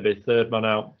out. So maybe third man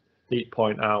out, deep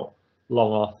point out,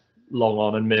 long off, long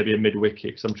on, and maybe a mid wicket,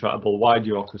 because I'm trying to bowl wide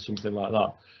York or something like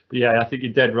that. But yeah, I think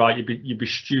you're dead right. You'd be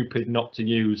stupid not to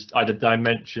use either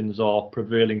dimensions or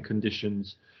prevailing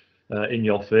conditions in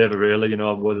your favour, really.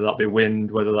 Whether that be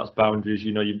wind, whether that's boundaries.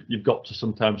 You've got to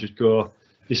sometimes just go,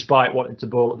 despite wanting to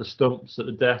bowl at the stumps, at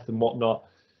the death and whatnot.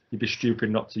 You'd be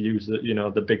stupid not to use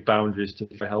the big boundaries to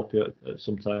help you at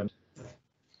sometimes.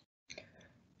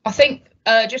 I think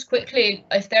just quickly,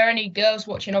 if there are any girls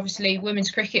watching, obviously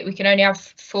women's cricket, we can only have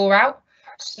 4 out.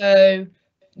 So,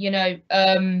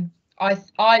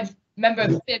 I remember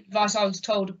a bit of advice I was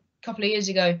told a couple of years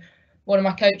ago, one of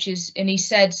my coaches, and he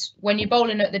said, when you're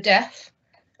bowling at the death,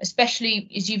 especially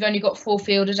as you've only got 4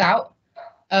 fielders out,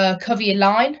 cover your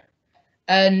line.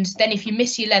 And then if you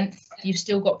miss your length, you've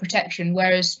still got protection.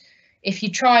 Whereas if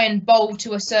you try and bowl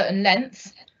to a certain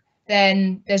length,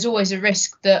 then there's always a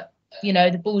risk that,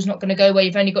 the ball's not going to go where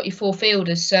you've only got your 4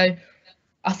 fielders. So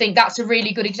I think that's a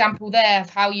really good example there of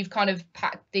how you've kind of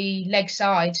packed the leg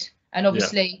side. And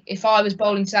obviously, if I was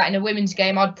bowling to that in a women's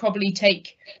game, I'd probably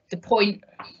take the point,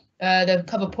 the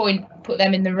cover point, put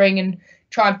them in the ring and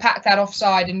try and pack that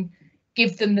offside and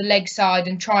give them the leg side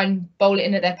and try and bowl it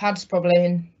in at their pads probably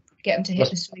and get them to hit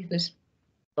the sweepers.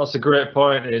 That's a great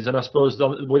point, and I suppose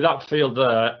with that field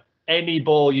there, any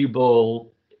ball you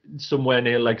bowl somewhere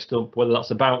near leg stump, whether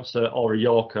that's a bouncer or a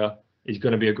Yorker, is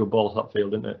going to be a good ball to that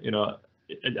field, isn't it? You know,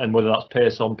 and whether that's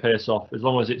pace on, pace off, as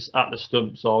long as it's at the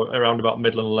stumps or around about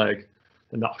middle and leg,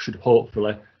 then that should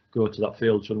hopefully go to that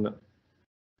field, shouldn't it?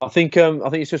 I think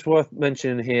it's just worth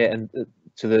mentioning here, and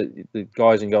to the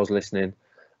guys and girls listening,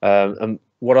 and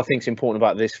what I think is important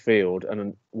about this field,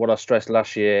 and what I stressed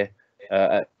last year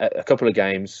at a couple of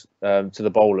games to the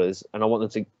bowlers, and I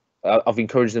want them to, I've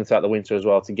encouraged them throughout the winter as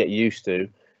well to get used to,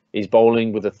 is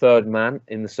bowling with a third man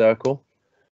in the circle,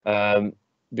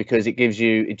 because it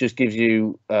just gives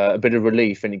you a bit of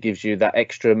relief, and it gives you that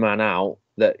extra man out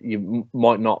that you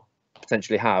might not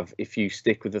potentially have if you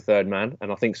stick with the third man.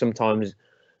 And I think sometimes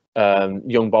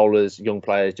young bowlers, young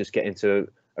players just get into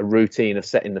a routine of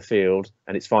setting the field,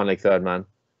 and it's finally third man,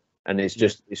 and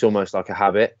it's almost like a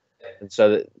habit. And so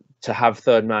that to have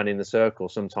third man in the circle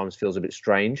sometimes feels a bit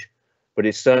strange, but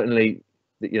it's certainly,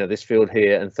 you know, this field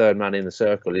here and third man in the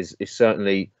circle is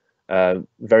certainly very,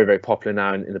 very popular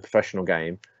now in the professional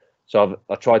game. So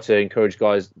I tried to encourage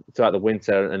guys throughout the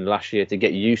winter and last year to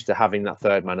get used to having that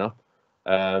third man up,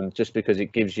 just because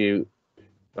it gives you,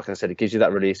 like I said, it gives you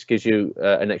that release, gives you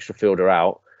an extra fielder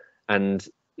out. And,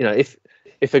 you know,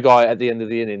 if a guy at the end of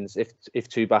the innings, if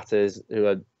two batters who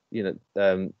are, you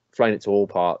know, flaying it to all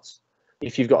parts,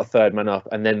 if you've got a third man up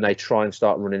and then they try and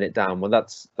start running it down, well,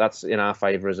 that's in our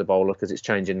favour as a bowler because it's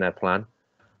changing their plan.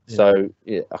 Yeah. So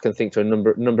yeah, I can think to a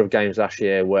number of games last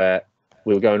year where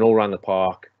we were going all around the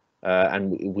park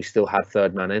and we still had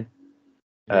third man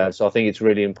in. So I think it's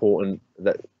really important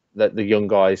that the young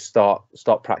guys start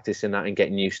practicing that and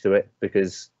getting used to it,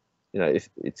 because, you know, if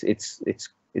it's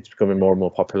becoming more and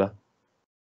more popular.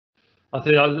 I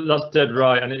think that's dead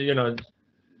right, and you know,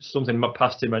 something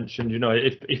Pasty mentioned, you know,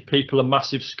 if people are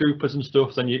massive scoopers and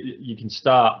stuff, then you can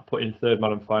start putting third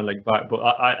man and fine leg back. But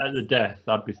at the death,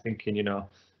 I'd be thinking, you know,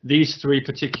 these three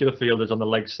particular fielders on the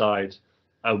leg side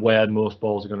are where most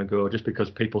balls are going to go, just because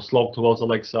people slog towards the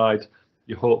leg side.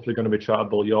 You're hopefully going to be trying to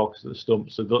bowl Yorkers at the stump.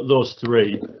 So those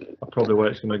three are probably where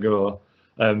it's going to go.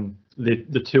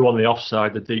 The two on the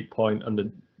offside, the deep point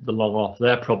and the long off,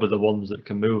 they're probably the ones that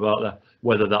can move out there,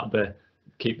 whether that be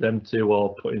keep them two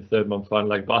or put in third man fine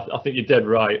leg. But I think you're dead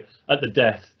right. At the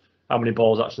death, how many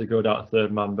balls actually go down to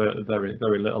third man? Very,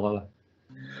 very little, are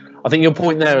there? I think your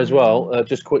point there as well,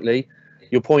 just quickly,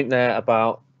 your point there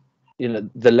about, you know,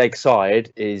 the leg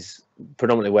side is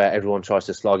predominantly where everyone tries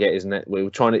to slog it, isn't it? We're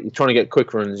trying to get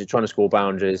quick runs, you're trying to score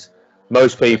boundaries.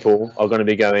 Most people are going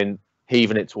to be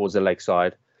heaving it towards the leg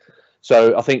side.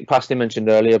 So I think Pasty mentioned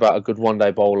earlier about a good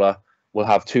one-day bowler will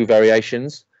have two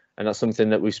variations, and that's something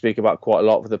that we speak about quite a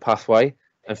lot with the pathway.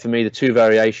 And for me, the two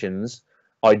variations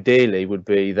ideally would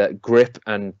be that grip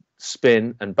and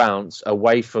spin and bounce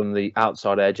away from the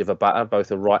outside edge of a batter,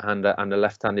 both a right-hander and a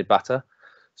left-handed batter.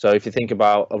 So if you think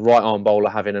about a right-arm bowler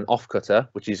having an off-cutter,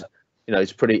 which is, you know,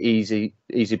 it's pretty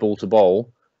easy ball to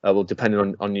bowl. Well,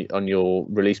 depending on your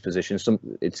release position,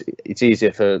 it's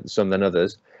easier for some than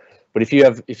others. But if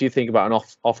you think about an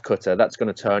off cutter, that's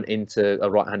going to turn into a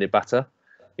right-handed batter.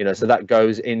 You know, so that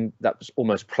goes in, that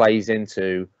almost plays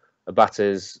into a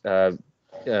batter's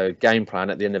game plan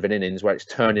at the end of an innings, where it's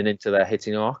turning into their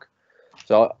hitting arc.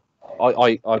 So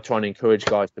I try and encourage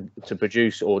guys to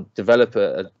produce or develop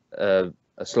a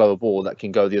slower ball that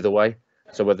can go the other way.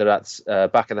 So whether that's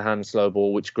back of the hand slow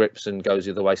ball which grips and goes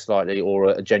the other way slightly, or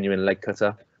a genuine leg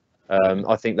cutter,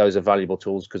 I think those are valuable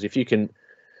tools, because if you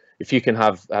can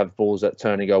have balls that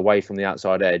turn and go away from the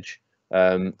outside edge,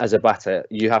 as a batter,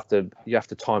 you have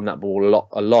to time that ball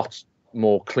a lot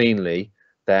more cleanly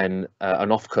than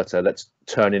an off cutter that's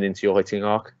turning into your hitting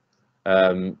arc.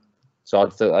 So I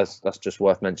think that's just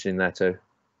worth mentioning there too.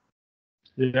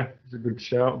 Yeah, it's a good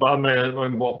shout. But I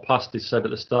mean what Pasty said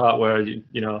at the start, where you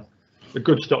know, a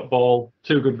good stop ball,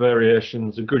 two good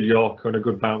variations, a good Yorker and a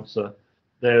good bouncer,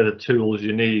 they're the tools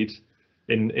you need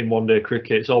in one-day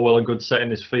cricket. It's all well and good setting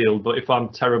this field, but if I'm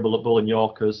terrible at bowling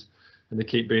Yorkers and they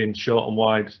keep being short and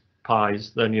wide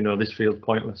pies, then, you know, this field's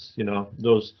pointless. You know,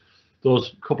 those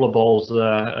couple of balls there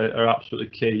are absolutely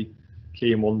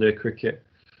key in one-day cricket.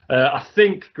 I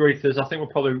think, Greethers, we're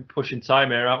probably pushing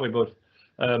time here, aren't we, bud?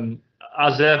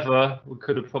 As ever, we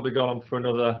could have probably gone on for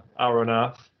another hour and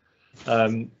a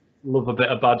half. Love a bit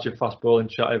of Badger fast bowling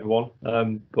chat, everyone.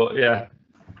 But yeah,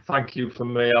 thank you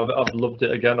from me. I've loved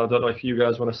it again. I don't know if you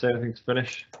guys want to say anything to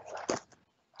finish.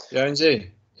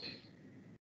 Jonesy.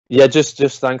 Yeah, just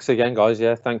thanks again, guys.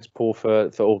 Yeah, thanks, Paul, for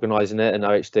organising it, and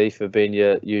OHD for being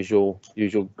your usual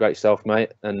great self,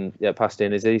 mate. And yeah, past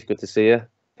in Issy, good to see you.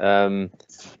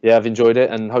 Yeah, I've enjoyed it,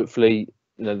 and hopefully,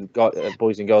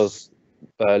 boys and girls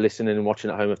listening and watching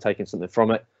at home have taken something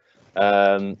from it.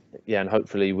 Yeah, and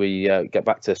hopefully we get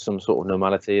back to some sort of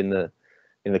normality in the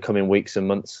coming weeks and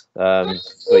months. But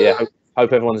yeah,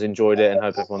 hope everyone's enjoyed it and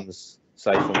hope everyone's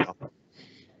safe and well.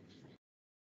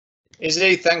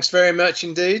 Issy, thanks very much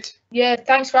indeed. Yeah,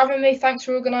 thanks for having me. Thanks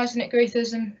for organising it,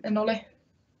 Greethers and Ollie.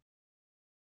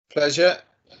 Pleasure.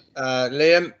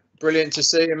 Liam, brilliant to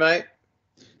see you, mate.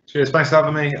 Cheers, thanks for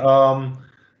having me.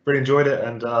 Really enjoyed it,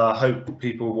 and hope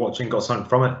people watching got something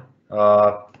from it.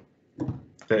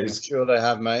 I'm sure they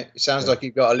have, mate. It sounds like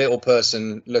you've got a little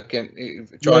person trying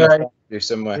to find you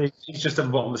somewhere. He's just at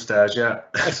the bottom of the stairs, yeah.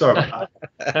 Sorry about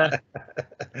that.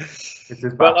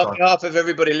 Well, on behalf of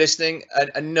everybody listening,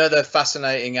 another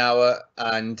fascinating hour,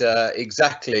 and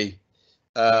exactly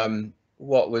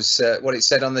what it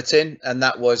said on the tin, and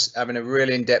that was having a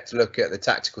really in-depth look at the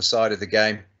tactical side of the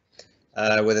game,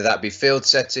 whether that be field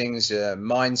settings,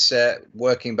 mindset,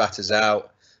 working batters out.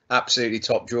 Absolutely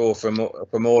top draw from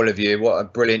all of you. What a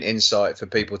brilliant insight for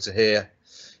people to hear.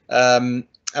 And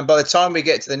by the time we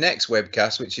get to the next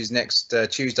webcast, which is next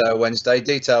Tuesday or Wednesday,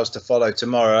 details to follow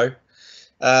tomorrow,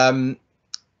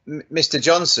 Mr.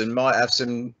 Johnson might have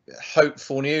some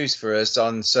hopeful news for us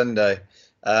on Sunday,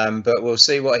 but we'll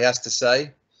see what he has to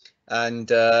say. And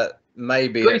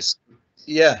maybe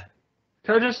yeah.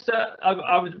 Can I just?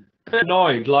 I was a bit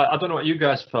annoyed. Like, I don't know what you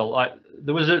guys felt like.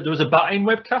 There was a batting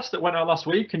webcast that went out last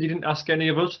week, and you didn't ask any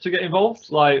of us to get involved.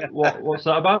 Like, what's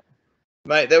that about?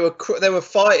 Mate, they were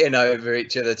fighting over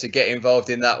each other to get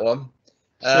involved in that one.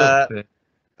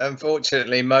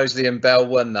 Unfortunately, Mosley and Bell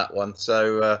won that one.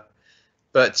 So,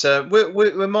 but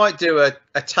we might do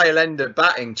a tail ender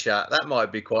batting chat. That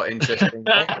might be quite interesting.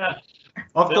 I've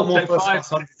got more first class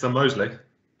than Mosley.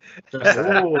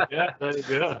 Oh, yeah, there you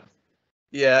go.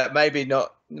 Yeah, maybe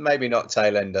not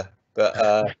tail ender, but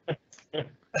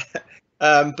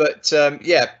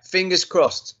yeah, fingers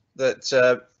crossed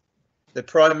that the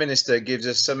Prime Minister gives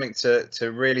us something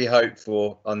to really hope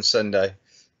for on Sunday.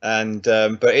 And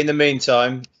but in the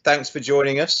meantime, thanks for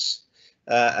joining us,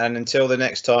 and until the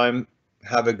next time,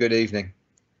 have a good evening.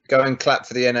 Go and clap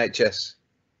for the NHS.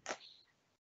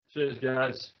 Cheers,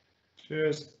 guys.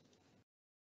 Cheers.